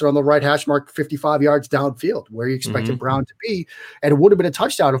drops it on the right hash mark, 55 yards downfield, where he expected Brown to be. And it would have been a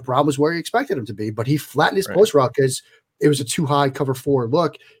touchdown if Brown was where he expected him to be, but he flattened his post route because it was a too high cover 4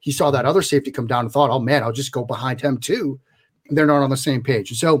 look. He saw that other safety come down and thought, oh man, I'll just go behind him too. And they're not on the same page.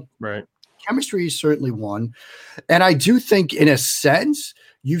 And so chemistry is certainly one. And I do think in a sense,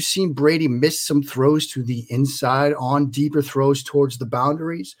 you've seen Brady miss some throws to the inside on deeper throws towards the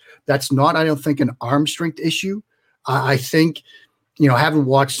boundaries. That's not, I don't think, an arm strength issue. I think, having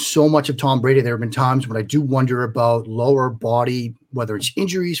watched so much of Tom Brady, there have been times when I do wonder about lower body, whether it's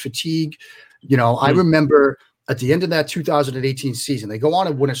injuries, fatigue. I remember at the end of that 2018 season, they go on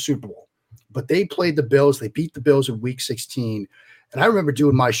and win a Super Bowl, but they played the Bills. They beat the Bills in week 16. And I remember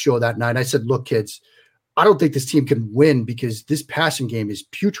doing my show that night. I said, look, kids, I don't think this team can win because this passing game is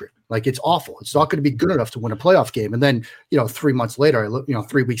putrid. Like, it's awful. It's not going to be good enough to win a playoff game. And then, 3 months later,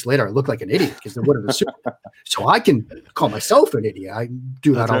 3 weeks later, I look like an idiot because they're winning the Super Bowl. So I can call myself an idiot. I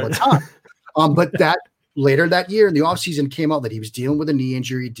do that all the time. But that later that year in the offseason came out that he was dealing with a knee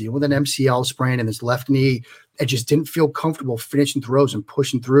injury, dealing with an MCL sprain in his left knee, and just didn't feel comfortable finishing throws and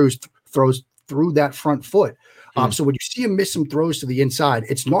pushing throws through that front foot. So when you see him miss some throws to the inside,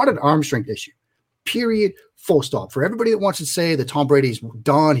 it's not an arm strength issue. Period. Full stop. For everybody that wants to say that Tom Brady's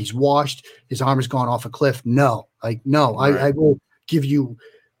done, he's washed, his arm has gone off a cliff. No. I will give you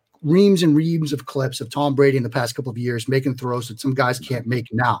reams and reams of clips of Tom Brady in the past couple of years making throws that some guys can't make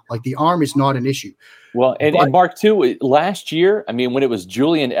now. Like, the arm is not an issue. Well, and Mark, too, last year, I mean, when it was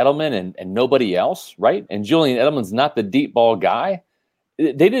Julian Edelman and nobody else, right? And Julian Edelman's not the deep ball guy.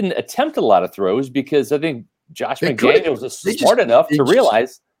 They didn't attempt a lot of throws because I think Josh McDaniels is smart enough to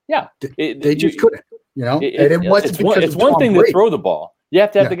realize, they just couldn't. It's one thing to throw the ball. You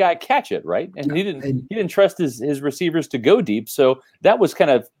have to have the guy catch it, right? And he didn't trust his receivers to go deep, so that was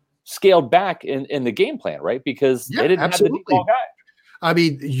kind of scaled back in the game plan, right? Because they didn't have the deep ball guy. I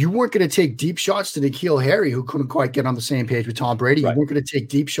mean, you weren't going to take deep shots to N'Keal Harry, who couldn't quite get on the same page with Tom Brady. You weren't going to take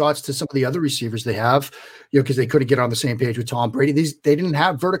deep shots to some of the other receivers they have, because they couldn't get on the same page with Tom Brady. They didn't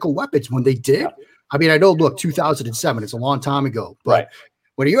have vertical weapons when they did. I mean, I know, look, 2007, it's a long time ago, but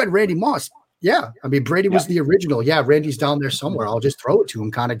when you had Randy Moss, I mean, Brady was the original. Yeah, Randy's down there somewhere, I'll just throw it to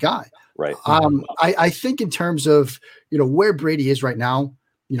him kind of guy. Right. I think in terms of, where Brady is right now,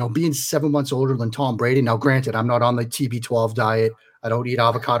 being 7 months older than Tom Brady. Now, granted, I'm not on the TB12 diet. I don't eat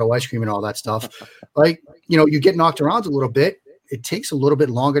avocado ice cream and all that stuff. Like, you get knocked around a little bit. It takes a little bit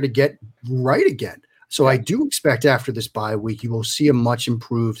longer to get right again. So I do expect after this bye week, you will see a much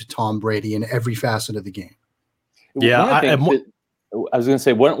improved Tom Brady in every facet of the game. Yeah. I was going to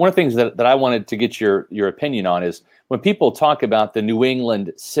say, one of the things that I wanted to get your opinion on is when people talk about the New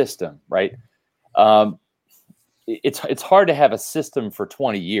England system, right? It's hard to have a system for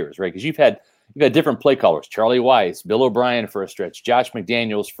 20 years, right? Because you've had different play callers, Charlie Weiss, Bill O'Brien for a stretch, Josh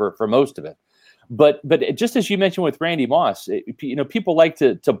McDaniels for most of it. But just as you mentioned with Randy Moss, people like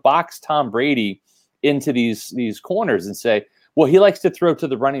to box Tom Brady into these corners and say, well, he likes to throw to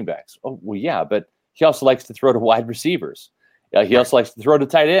the running backs. Oh, well, yeah, but he also likes to throw to wide receivers. He also likes to throw to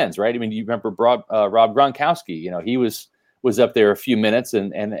tight ends, right? I mean, you remember Rob Gronkowski, he was up there a few minutes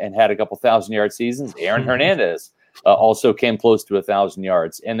and had a couple 1,000-yard seasons. Aaron Hernandez also came close to 1,000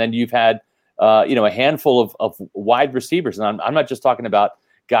 yards. And then you've had, a handful of wide receivers. And I'm not just talking about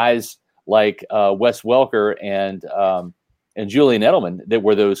guys like Wes Welker and Julian Edelman that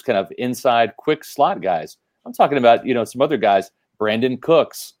were those kind of inside quick slot guys. I'm talking about, some other guys, Brandon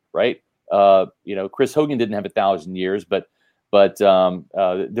Cooks, right? Chris Hogan didn't have 1,000 years, but there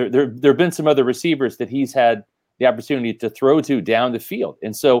have been some other receivers that he's had the opportunity to throw to down the field.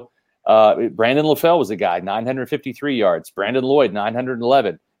 And so Brandon LaFell was a guy, 953 yards. Brandon Lloyd,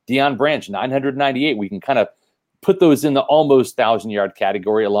 911. Deion Branch, 998. We can kind of put those in the almost 1,000-yard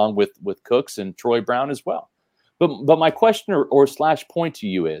category along with Cooks and Troy Brown as well. But my question or slash point to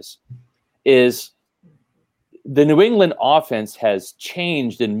you is the New England offense has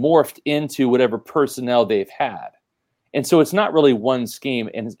changed and morphed into whatever personnel they've had. And so it's not really one scheme.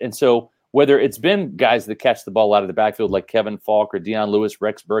 And so whether it's been guys that catch the ball out of the backfield like Kevin Falk or Dion Lewis,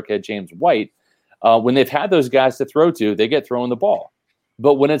 Rex Burkhead, James White, when they've had those guys to throw to, they get thrown the ball.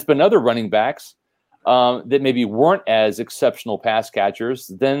 But when it's been other running backs that maybe weren't as exceptional pass catchers,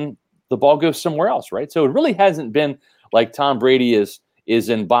 then the ball goes somewhere else, right? So it really hasn't been like Tom Brady is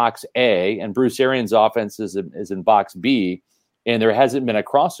in box A and Bruce Arians' offense is in box B, and there hasn't been a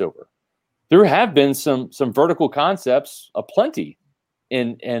crossover. There have been some vertical concepts aplenty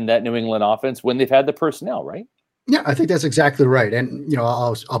in that New England offense when they've had the personnel, right? Yeah, I think that's exactly right. And,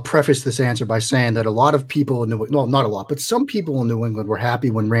 I'll preface this answer by saying that a lot of people not a lot, but some people in New England were happy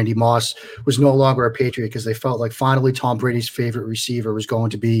when Randy Moss was no longer a Patriot because they felt like finally Tom Brady's favorite receiver was going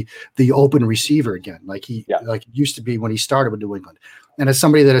to be the open receiver again, like it used to be when he started with New England. And as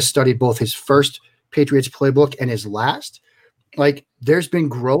somebody that has studied both his first Patriots playbook and his last, like there's been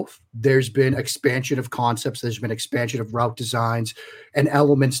growth, there's been expansion of concepts, there's been expansion of route designs and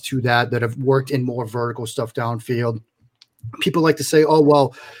elements to that have worked in more vertical stuff downfield. People like to say, oh,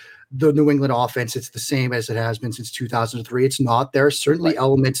 well, the New England offense, it's the same as it has been since 2003. It's not. There are certainly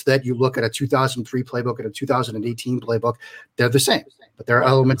elements that you look at a 2003 playbook and a 2018 playbook, they're the same, but there are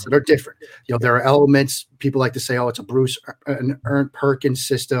elements that are different. There are elements, people like to say, oh, it's an Ernst Perkins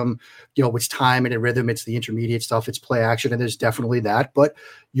system, it's time and rhythm, it's the intermediate stuff, it's play action, and there's definitely that. But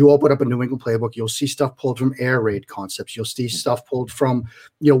you open up a New England playbook, you'll see stuff pulled from air raid concepts. You'll see stuff pulled from,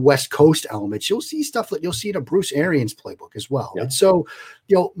 West Coast elements. You'll see stuff that you'll see in a Bruce Arians playbook as well. Yeah. And so,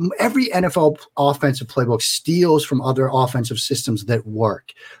 every NFL offensive playbook steals from other offensive systems that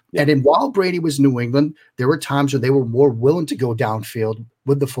work. Yeah. And while Brady was New England, there were times where they were more willing to go downfield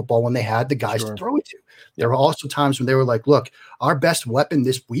with the football when they had the guys to throw it to. There were also times when they were like, look, our best weapon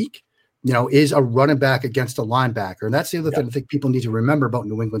this week, is a running back against a linebacker. And that's the other thing I think people need to remember about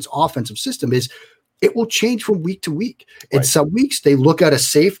New England's offensive system is it will change from week to week. Right. In some weeks, they look at a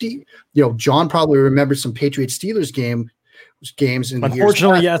safety. John probably remembers some Patriots-Steelers games.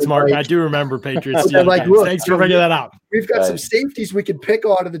 Unfortunately, yes, Mark. I do remember Patriots. Like, look, thanks for figuring that out. We've got some safeties we can pick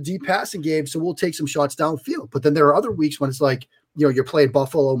out of the deep passing game, so we'll take some shots downfield. But then there are other weeks when it's like, you're playing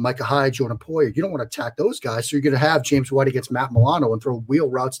Buffalo, Micah Hyde, Jordan Poyer. You don't want to attack those guys, so you're going to have James White against Matt Milano and throw wheel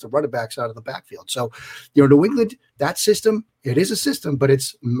routes to running backs out of the backfield. So, New England, that system, it is a system, but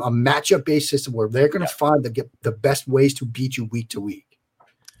it's a matchup-based system where they're going to find the best ways to beat you week to week.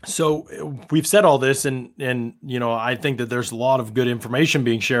 So we've said all this, and I think that there's a lot of good information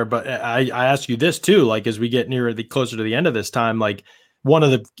being shared. But I ask you this too, like as we get closer to the end of this time, like one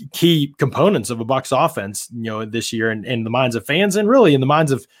of the key components of a Bucs offense, this year, in the minds of fans, and really in the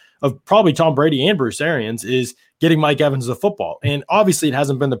minds of probably Tom Brady and Bruce Arians, is getting Mike Evans the football. And obviously it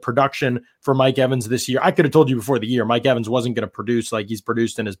hasn't been the production for Mike Evans this year. I could have told you before the year, Mike Evans wasn't going to produce like he's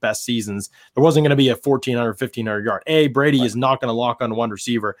produced in his best seasons. There wasn't going to be a 1,400, 1,500 yard. A, Brady is not going to lock on one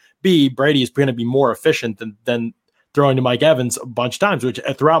receiver. B, Brady is going to be more efficient than throwing to Mike Evans a bunch of times, which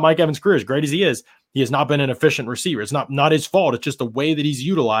throughout Mike Evans' career, as great as he has not been an efficient receiver. It's not his fault. It's just the way that he's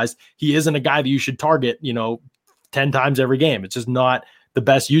utilized. He isn't a guy that you should target, 10 times every game. It's just not the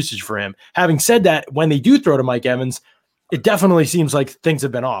best usage for him. Having said that, when they do throw to Mike Evans, it definitely seems like things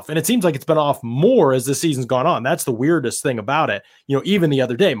have been off. And it seems like it's been off more as the season's gone on. That's the weirdest thing about it. Even the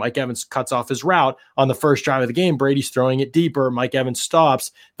other day, Mike Evans cuts off his route on the first drive of the game. Brady's throwing it deeper. Mike Evans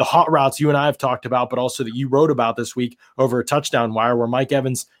stops. The hot routes you and I have talked about, but also that you wrote about this week over a touchdown wire, where Mike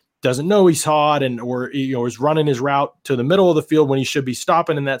Evans doesn't know he's hot or is running his route to the middle of the field when he should be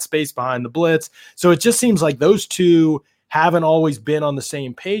stopping in that space behind the blitz. So it just seems like those two haven't always been on the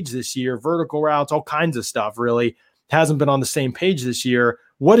same page this year. Vertical routes, all kinds of stuff really hasn't been on the same page this year.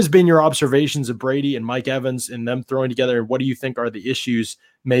 What has been your observations of Brady and Mike Evans and them throwing together? And what do you think are the issues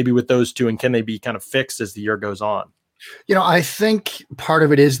maybe with those two? And can they be kind of fixed as the year goes on? I think part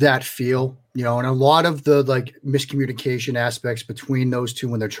of it is that feel, and a lot of the miscommunication aspects between those two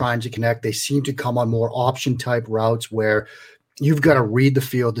when they're trying to connect, they seem to come on more option type routes where you've got to read the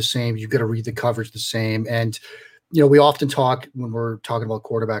field the same. You've got to read the coverage the same. And, we often talk when we're talking about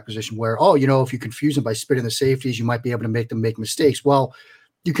quarterback position where, if you confuse them by spitting the safeties, you might be able to make them make mistakes. Well,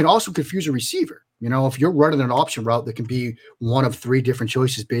 you can also confuse a receiver. If you're running an option route that can be one of three different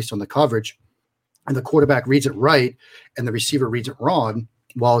choices based on the coverage, and the quarterback reads it right and the receiver reads it wrong,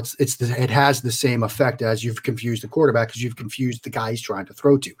 well, it has the same effect as you've confused the quarterback because you've confused the guy he's trying to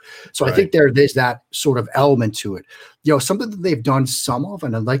throw to. So right. I think there's that sort of element to it. Something that they've done some of,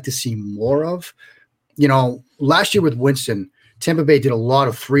 and I'd like to see more of. Last year with Winston, Tampa Bay did a lot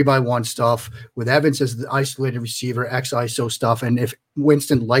of 3-by-1 stuff with Evans as the isolated receiver, X-ISO stuff. And if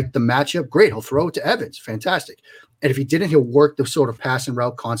Winston liked the matchup, great, he'll throw it to Evans. Fantastic. And if he didn't, he'll work the sort of pass and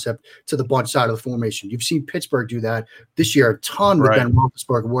route concept to the bunch side of the formation. You've seen Pittsburgh do that this year a ton with Ben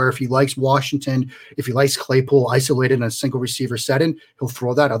Roethlisberger, where if he likes Washington, if he likes Claypool isolated in a single receiver setting, he'll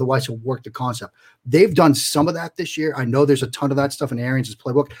throw that. Otherwise, he'll work the concept. They've done some of that this year. I know there's a ton of that stuff in Arians'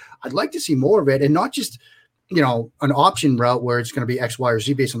 playbook. I'd like to see more of it, and not just an option route where it's going to be X, Y, or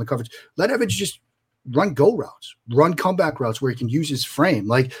Z based on the coverage. Let Evans just run go routes, run comeback routes where he can use his frame.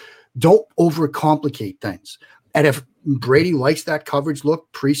 Like, don't overcomplicate things. And if Brady likes that coverage look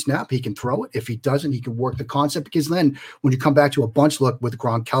pre-snap, he can throw it. If he doesn't, he can work the concept, because then when you come back to a bunch look with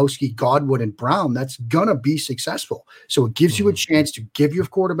Gronkowski, Godwin, and Brown, that's going to be successful. So it gives you a chance to give your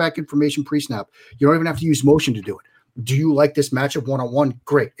quarterback information pre-snap. You don't even have to use motion to do it. Do you like this matchup one-on-one?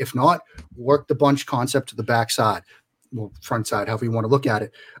 Great. If not, work the bunch concept to the backside, well, front side, however you want to look at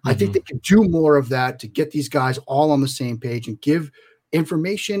it. I think they can do more of that to get these guys all on the same page and give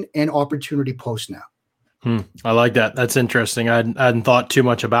information and opportunity post-snap. I like that. That's interesting. I hadn't thought too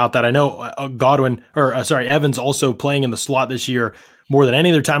much about that. I know Evans also playing in the slot this year more than any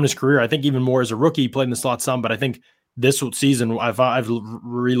other time in his career. I think even more as a rookie, he played in the slot some, but I think this season I've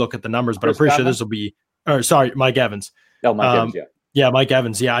relook at the numbers, but I'm pretty sure this will be. Mike Evans. Oh, Mike Evans, yeah. Yeah, Mike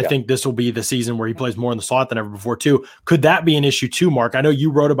Evans. Yeah, I think this will be the season where he plays more in the slot than ever before, too. Could that be an issue, too, Mark? I know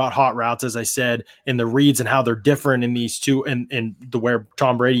you wrote about hot routes, as I said, in the reads and how they're different in these two, and the where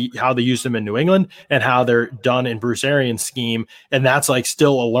Tom Brady, how they use them in New England and how they're done in Bruce Arians' scheme. And that's like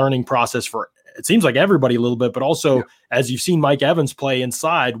still a learning process for, it seems like, everybody a little bit, but also as you've seen Mike Evans play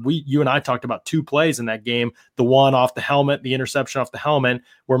inside, you and I talked about 2 plays in that game, the one off the helmet, the interception off the helmet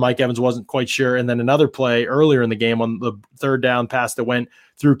where Mike Evans wasn't quite sure. And then another play earlier in the game on the third down pass that went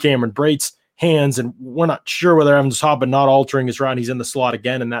through Cameron Brate's hands. And we're not sure whether Evans is hot, but not altering his route. He's in the slot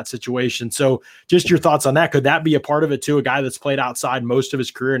again in that situation. So just your thoughts on that. Could that be a part of it too? A guy that's played outside most of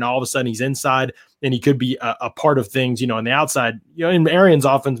his career and all of a sudden he's inside, and he could be a part of things, on the outside. In Arians'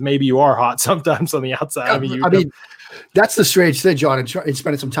 offense, maybe you are hot sometimes on the outside. I mean, that's the strange thing, John, and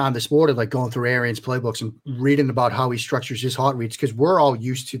spending some time this morning, like going through Arians' playbooks and reading about how he structures his hot reads, because we're all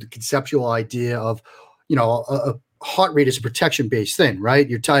used to the conceptual idea of, a hot read is a protection-based thing, right?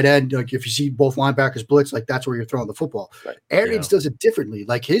 Your tight end, like if you see both linebackers blitz, like that's where you're throwing the football. Right. Arians does it differently.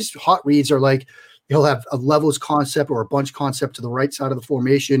 Like his hot reads are like, he'll have a levels concept or a bunch concept to the right side of the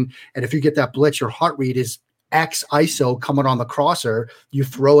formation. And if you get that blitz, your hot read is X ISO coming on the crosser. You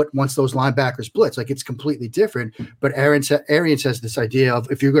throw it once those linebackers blitz. Like it's completely different. But Arians has this idea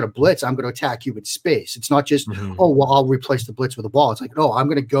of, if you're going to blitz, I'm going to attack you in space. It's not just, I'll replace the blitz with a ball. It's like, no, I'm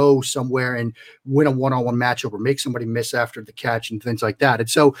going to go somewhere and win a one-on-one matchup or make somebody miss after the catch and things like that. And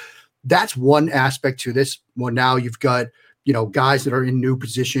so that's one aspect to this. Well, now you've got, guys that are in new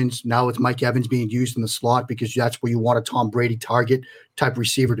positions. Now it's Mike Evans being used in the slot because that's where you want a Tom Brady target type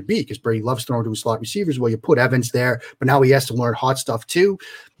receiver to be, because Brady loves throwing to his slot receivers. Well, you put Evans there, but now he has to learn hot stuff too.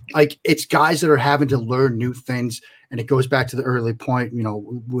 Like it's guys that are having to learn new things. And it goes back to the early point,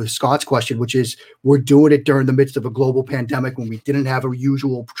 with Scott's question, which is we're doing it during the midst of a global pandemic when we didn't have a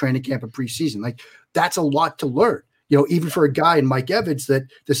usual training camp and preseason. Like that's a lot to learn, even for a guy in Mike Evans that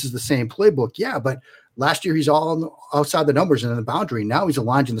this is the same playbook. Yeah, but last year, he's all outside the numbers and in the boundary. Now he's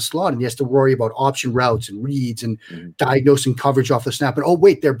aligned in the slot, and he has to worry about option routes and reads and diagnosing coverage off the snap. And, oh,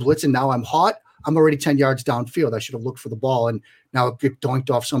 wait, they're blitzing. Now I'm hot. I'm already 10 yards downfield. I should have looked for the ball, and now it get doinked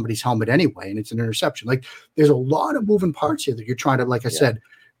off somebody's helmet anyway, and it's an interception. Like, there's a lot of moving parts here that you're trying to, like I said,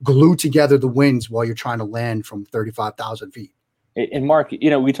 glue together the wings while you're trying to land from 35,000 feet. And Mark,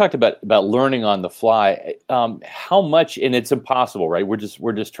 we talked about learning on the fly. How much, and it's impossible, right? We're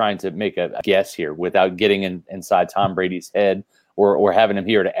just trying to make a guess here without getting inside Tom Brady's head or having him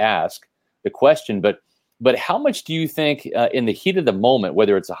here to ask the question. But how much do you think in the heat of the moment,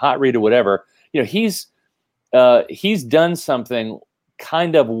 whether it's a hot read or whatever, he's done something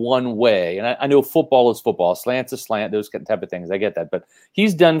kind of one way, and I know football is football, slant's a slant, those type of things. I get that, but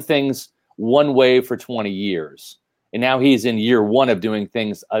he's done things one way for 20 years. And now he's in year one of doing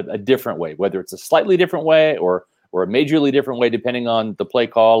things a different way, whether it's a slightly different way or a majorly different way, depending on the play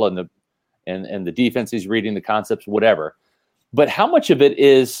call and the defense he's reading, the concepts, whatever. But how much of it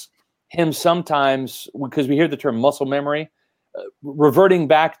is him sometimes, because we hear the term muscle memory, reverting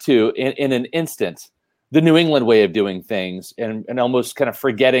back to, in an instant, the New England way of doing things and almost kind of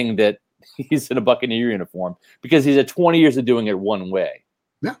forgetting that he's in a Buccaneer uniform because he's had 20 years of doing it one way.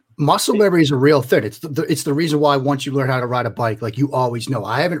 Yeah, muscle memory is a real thing. It's the reason why once you learn how to ride a bike, like you always know.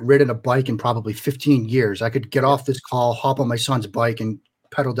 I haven't ridden a bike in probably 15 years. I could get off this call, hop on my son's bike, and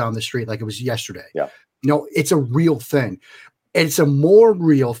pedal down the street like it was yesterday. Yeah, it's a real thing. It's a more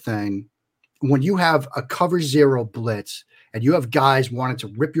real thing when you have a cover zero blitz and you have guys wanting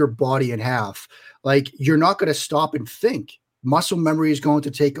to rip your body in half. Like, you're not going to stop and think. Muscle memory is going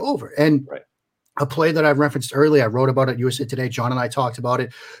to take over. And a play that I referenced earlier, I wrote about it at USA Today. John and I talked about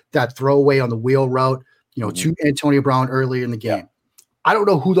it. That throwaway on the wheel route, to Antonio Brown earlier in the game. Yeah. I don't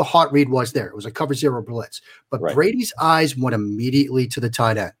know who the hot read was there. It was a cover zero blitz. But Brady's eyes went immediately to the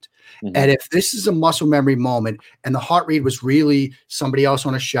tight end. Mm-hmm. And if this is a muscle memory moment and the hot read was really somebody else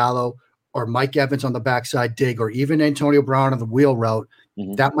on a shallow or Mike Evans on the backside dig or even Antonio Brown on the wheel route,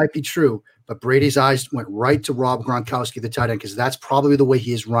 that might be true. But Brady's eyes went right to Rob Gronkowski, the tight end, because that's probably the way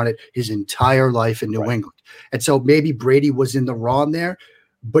he has run it his entire life in New England. And so maybe Brady was in the wrong there,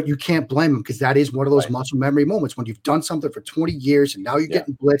 but you can't blame him because that is one of those muscle memory moments when you've done something for 20 years and now you're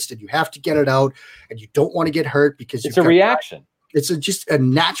getting blitzed and you have to get it out and you don't want to get hurt because it's a reaction. It's just a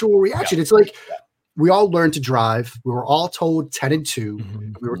natural reaction. It's like we all learned to drive. We were all told 10 and 2.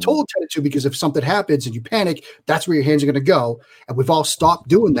 Mm-hmm. We were told 10 and 2 because if something happens and you panic, that's where your hands are going to go. And we've all stopped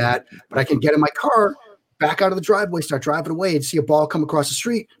doing that. But I can get in my car, back out of the driveway, start driving away and see a ball come across the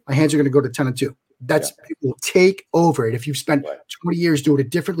street. My hands are going to go to 10 and 2. It will take over. And if you've spent 20 years doing it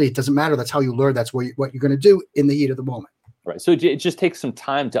differently, it doesn't matter. That's how you learn. That's what you're going to do in the heat of the moment. Right. So it just takes some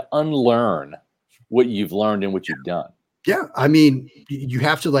time to unlearn what you've learned and what you've done. Yeah, I mean, you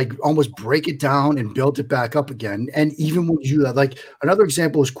have to like almost break it down and build it back up again. And even when you do that, like another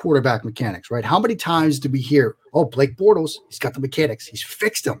example is quarterback mechanics, right? How many times did we hear, oh, Blake Bortles, he's got the mechanics. He's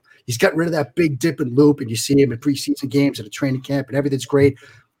fixed them. He's got rid of that big dip and loop. And you see him in preseason games at a training camp and everything's great.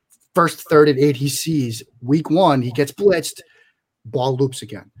 First, third, and 8 he sees. Week 1, he gets blitzed, ball loops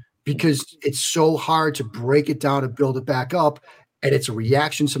again. Because it's so hard to break it down and build it back up. And it's a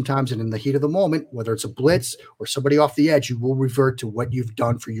reaction sometimes, and in the heat of the moment, whether it's a blitz or somebody off the edge, you will revert to what you've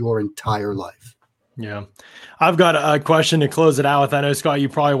done for your entire life. Yeah. I've got a question to close it out with. I know, Scott, you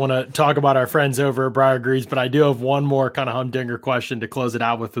probably want to talk about our friends over at Briar Greaves, but I do have one more kind of humdinger question to close it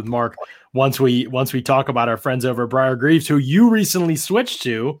out with Mark. Once we talk about our friends over at Briar Greaves, who you recently switched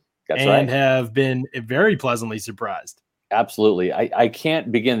to have been very pleasantly surprised. Absolutely. I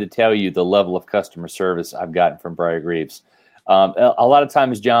can't begin to tell you the level of customer service I've gotten from Briar Greaves. A lot of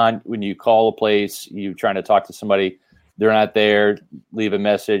times, John, when you call a place, you're trying to talk to somebody, they're not there, leave a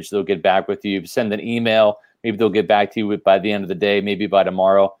message, they'll get back with you. Send an email, maybe they'll get back to you by the end of the day, maybe by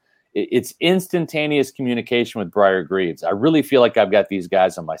tomorrow. It's instantaneous communication with Briar Greaves. I really feel like I've got these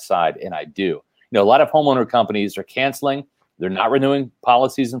guys on my side, and I do. A lot of homeowner companies are canceling. They're not renewing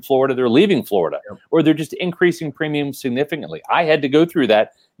policies in Florida. They're leaving Florida, or they're just increasing premiums significantly. I had to go through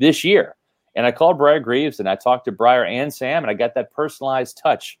that this year. And I called Briar Greaves and I talked to Briar and Sam, and I got that personalized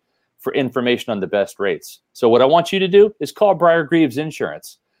touch for information on the best rates. So what I want you to do is call Briar Greaves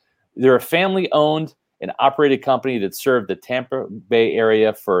Insurance. They're a family-owned and operated company that served the Tampa Bay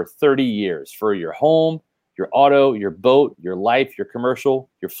area for 30 years for your home, your auto, your boat, your life, your commercial,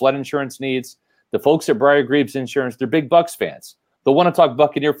 your flood insurance needs. The folks at Briar Greaves Insurance, they're big Bucs fans. They'll want to talk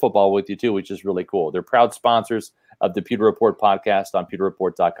Buccaneer football with you too, which is really cool. They're proud sponsors of the Pewter Report podcast on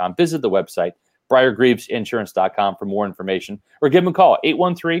pewterreport.com. Visit the website, briargreavesinsurance.com for more information, or give them a call,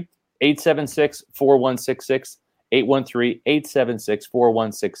 813-876-4166,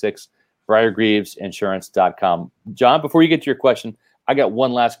 813-876-4166, briargreavesinsurance.com. John, before you get to your question, I got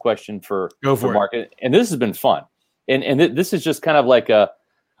one last question for Mark. And this has been fun. And this is just kind of like a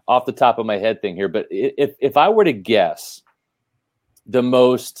off the top of my head thing here. But if I were to guess the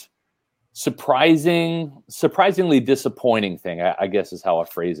most surprisingly disappointing thing, I guess is how I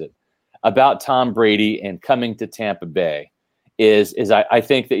phrase it, about Tom Brady and coming to Tampa Bay is I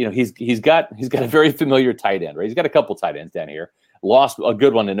think that he's got a very familiar tight end, right? He's got a couple tight ends down here. Lost a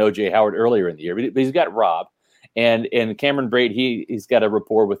good one to O.J. Howard earlier in the year, but he's got Rob and Cameron Brate. He's got a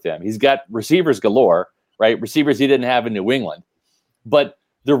rapport with them. He's got receivers galore, right? Receivers he didn't have in New England, but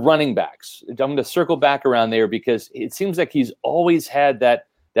the running backs. I'm going to circle back around there because it seems like he's always had that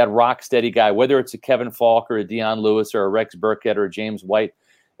rock steady guy, whether it's a Kevin Falk or a Deion Lewis or a Rex Burkhead or a James White.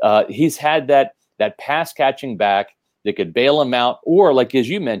 He's had that pass catching back that could bail him out, or like, as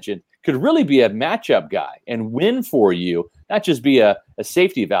you mentioned, could really be a matchup guy and win for you, not just be a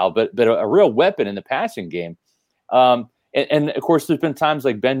safety valve, but a real weapon in the passing game. And of course, there's been times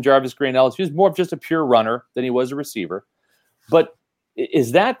like Ben Jarvis, Green Ellis, he was more of just a pure runner than he was a receiver. But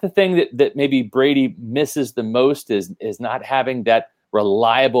is that the thing that maybe Brady misses the most, is not having that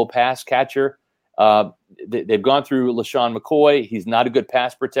reliable pass catcher? They've gone through LaShawn McCoy. He's not a good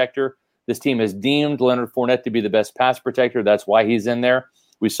pass protector. This team has deemed Leonard Fournette to be the best pass protector. That's why he's in there.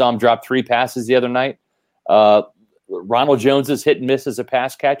 We saw him drop 3 passes the other night. Ronald Jones is hit and miss as a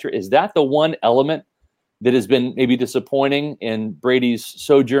pass catcher. Is that the one element that has been maybe disappointing in Brady's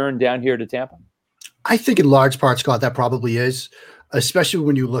sojourn down here to Tampa? I think in large part, Scott, that probably is, especially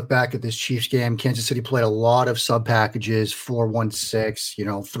when you look back at this Chiefs game. Kansas City played a lot of sub packages, 4-1-6,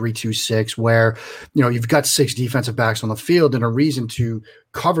 3-2-6, where, you've got 6 defensive backs on the field and a reason to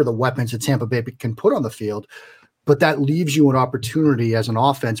cover the weapons that Tampa Bay can put on the field. But that leaves you an opportunity as an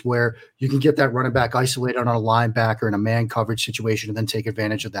offense where you can get that running back isolated on a linebacker in a man coverage situation and then take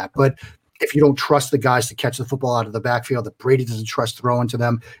advantage of that. But if you don't trust the guys to catch the football out of the backfield, that Brady doesn't trust throwing to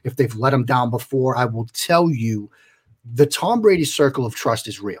them, if they've let him down before, I will tell you, the Tom Brady circle of trust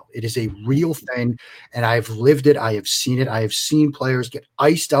is real. It is a real thing, and I've lived it. I have seen it. I have seen players get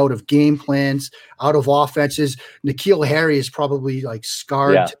iced out of game plans, out of offenses. N'Keal Harry is probably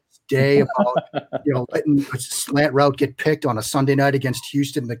scarred to this day about letting a slant route get picked on a Sunday night against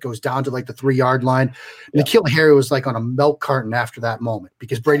Houston that goes down to the 3-yard line. Yeah. N'Keal Harry was on a milk carton after that moment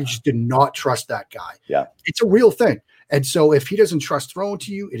because Brady just did not trust that guy. Yeah, it's a real thing. And so if he doesn't trust throwing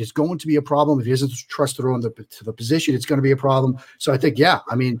to you, it is going to be a problem. If he doesn't trust throwing to the position, it's going to be a problem. So I think,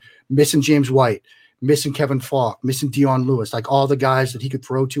 missing James White, missing Kevin Falk, missing Dion Lewis, all the guys that he could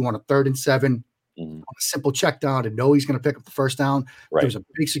throw to on a 3rd and 7, on a simple check down and know he's going to pick up the first down. Right. There's a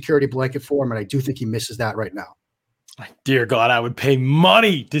big security blanket for him, and I do think he misses that right now. Dear God, I would pay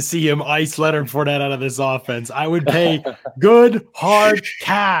money to see him ice Leonard Fournette out of this offense. I would pay good, hard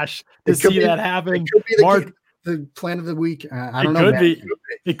cash to see that happen. Mark, the plan of the week. I don't know.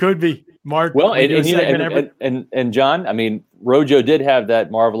 It could be. Mark. Well, and John, Rojo did have that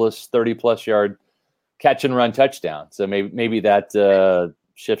marvelous 30+ yard catch and run touchdown. So maybe that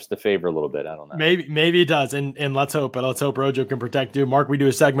shifts the favor a little bit. I don't know. Maybe it does. And let's hope Rojo can protect you. Mark, we do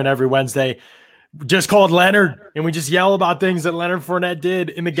a segment every Wednesday just called Leonard, and we just yell about things that Leonard Fournette did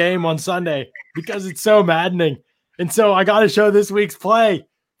in the game on Sunday because it's so maddening. And so I got to show this week's play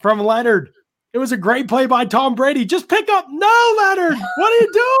from Leonard. It was a great play by Tom Brady. Just pick up. No, Leonard. What are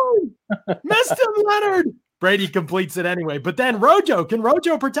you doing? Missed him, Leonard. Brady completes it anyway. But then Rojo. Can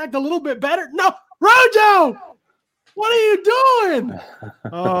Rojo protect a little bit better? No. Rojo! What are you doing?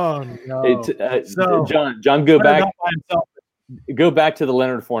 Oh, no. John, go back to the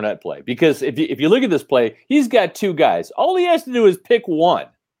Leonard Fournette play. Because if you look at this play, he's got 2 guys. All he has to do is pick one.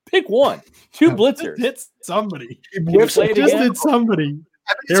 Pick one. 2 blitzers. Hit somebody. Just hit somebody.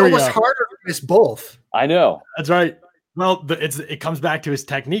 It's almost harder to miss both. I know. That's right. Well, it comes back to his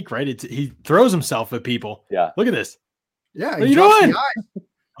technique, right? He throws himself at people. Yeah. Look at this. Yeah. What are you doing?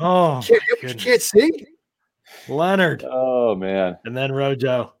 Oh, you can't see. Leonard. Oh, man. And then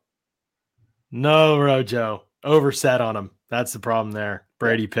Rojo. No, Rojo. Overset on him. That's the problem there.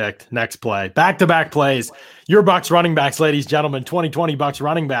 Brady picked. Next play. Back-to-back plays. Your Bucs running backs, ladies and gentlemen. 2020 Bucs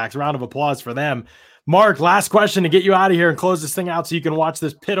running backs. Round of applause for them. Mark, last question to get you out of here and close this thing out so you can watch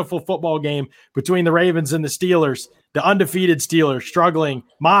this pitiful football game between the Ravens and the Steelers. The undefeated Steelers struggling.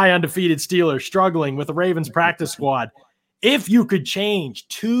 My undefeated Steelers struggling with the Ravens practice squad. If you could change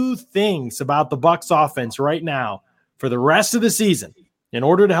 2 things about the Bucs offense right now for the rest of the season in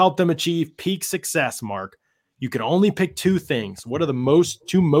order to help them achieve peak success, Mark, you could only pick 2 things. What are the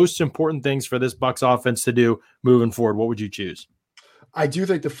 2 most important things for this Bucs offense to do moving forward? What would you choose? I do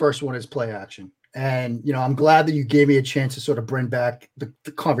think the first one is play action. And, I'm glad that you gave me a chance to sort of bring back the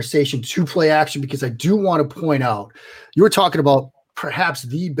conversation to play action, because I do want to point out, you were talking about perhaps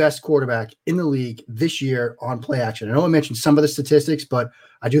the best quarterback in the league this year on play action. I know I mentioned some of the statistics, but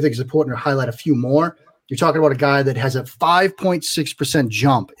I do think it's important to highlight a few more. You're talking about a guy that has a 5.6%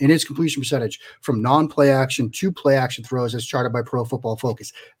 jump in his completion percentage from non-play action to play action throws as charted by Pro Football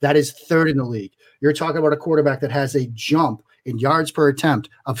Focus. That is 3rd in the league. You're talking about a quarterback that has a jump in yards per attempt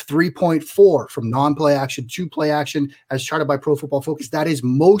of 3.4 from non-play action to play action as charted by Pro Football Focus. That is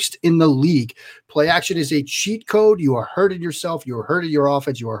most in the league. Play action is a cheat code. You are hurting yourself. You are hurting your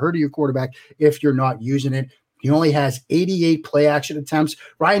offense. You are hurting your quarterback if you're not using it. He only has 88 play action attempts.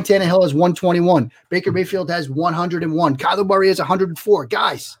 Ryan Tannehill has 121. Baker Mayfield has 101. Kyler Murray has 104.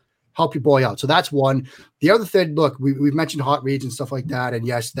 Guys, help your boy out. So that's one. The other thing, look, we've mentioned hot reads and stuff like that. And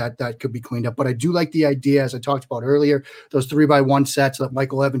yes, that could be cleaned up. But I do like the idea, as I talked about earlier, those 3-by-1 sets. Let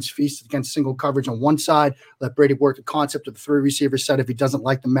Michael Evans feast against single coverage on one side. Let Brady work the concept of the 3 receiver set if he doesn't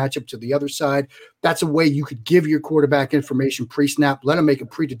like the matchup to the other side. That's a way you could give your quarterback information pre-snap. Let him make a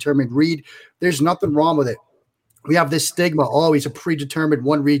predetermined read. There's nothing wrong with it. We have this stigma, always a predetermined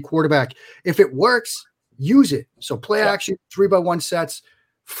 1-read quarterback. If it works, use it. So play action, 3-by-1 sets,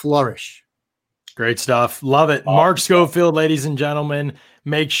 flourish. Great stuff. Love it. Mark Schofield, ladies and gentlemen,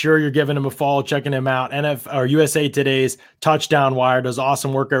 make sure you're giving him a follow, checking him out. USA Today's Touchdown Wire does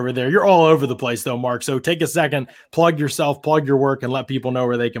awesome work over there. You're all over the place though, Mark. So take a second, plug yourself, plug your work, and let people know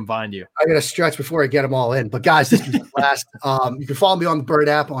where they can find you. I got to stretch before I get them all in. But guys, this is the last. You can follow me on the Bird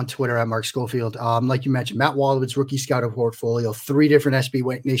app, on Twitter at Mark Schofield. Like you mentioned, Matt Wallowitz, Rookie Scout of Portfolio, 3 different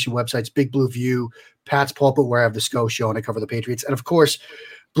SB Nation websites, Big Blue View, Pat's Pulpit, where I have the SCO show and I cover the Patriots. And of course,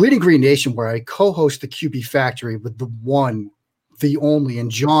 Bleeding Green Nation, where I co-host the QB Factory with the one, the only,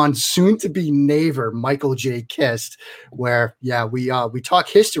 and John's soon-to-be neighbor, Michael J. Kist, where, we talk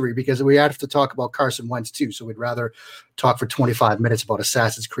history because we have to talk about Carson Wentz too, so we'd rather talk for 25 minutes about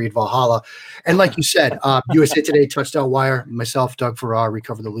Assassin's Creed Valhalla. And like you said, USA Today, Touchdown Wire, myself, Doug Farrar, we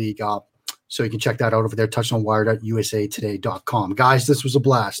cover the league, so you can check that out over there, touchdownwire.usatoday.com. Guys, this was a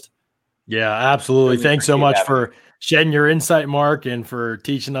blast. Yeah, absolutely. Really Thanks so much for shedding your insight, Mark, and for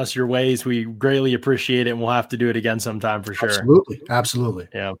teaching us your ways. We greatly appreciate it, and we'll have to do it again sometime for sure. Absolutely.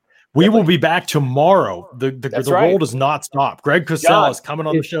 Yeah. We will be back tomorrow. The roll does not stop. Greg Cosell is coming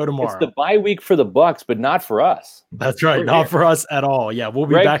on the show tomorrow. It's the bye week for the Bucs, but not for us. That's right. Not for us at all. Yeah, we'll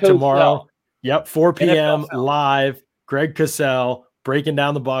be back tomorrow. Yep, 4 p.m. live. Greg Cosell breaking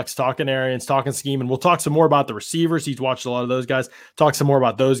down the Bucs, talking Arians, talking scheme, and we'll talk some more about the receivers. He's watched a lot of those guys. Talk some more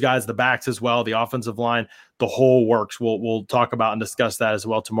about those guys, the backs as well, the offensive line, the whole works. We'll talk about and discuss that as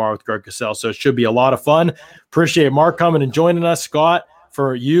well tomorrow with Greg Cosell. So it should be a lot of fun. Appreciate Mark coming and joining us, Scott,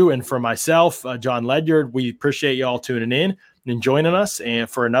 for you and for myself, John Ledyard. We appreciate you all tuning in and joining us and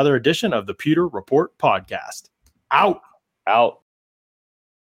for another edition of the Pewter Report podcast. Out.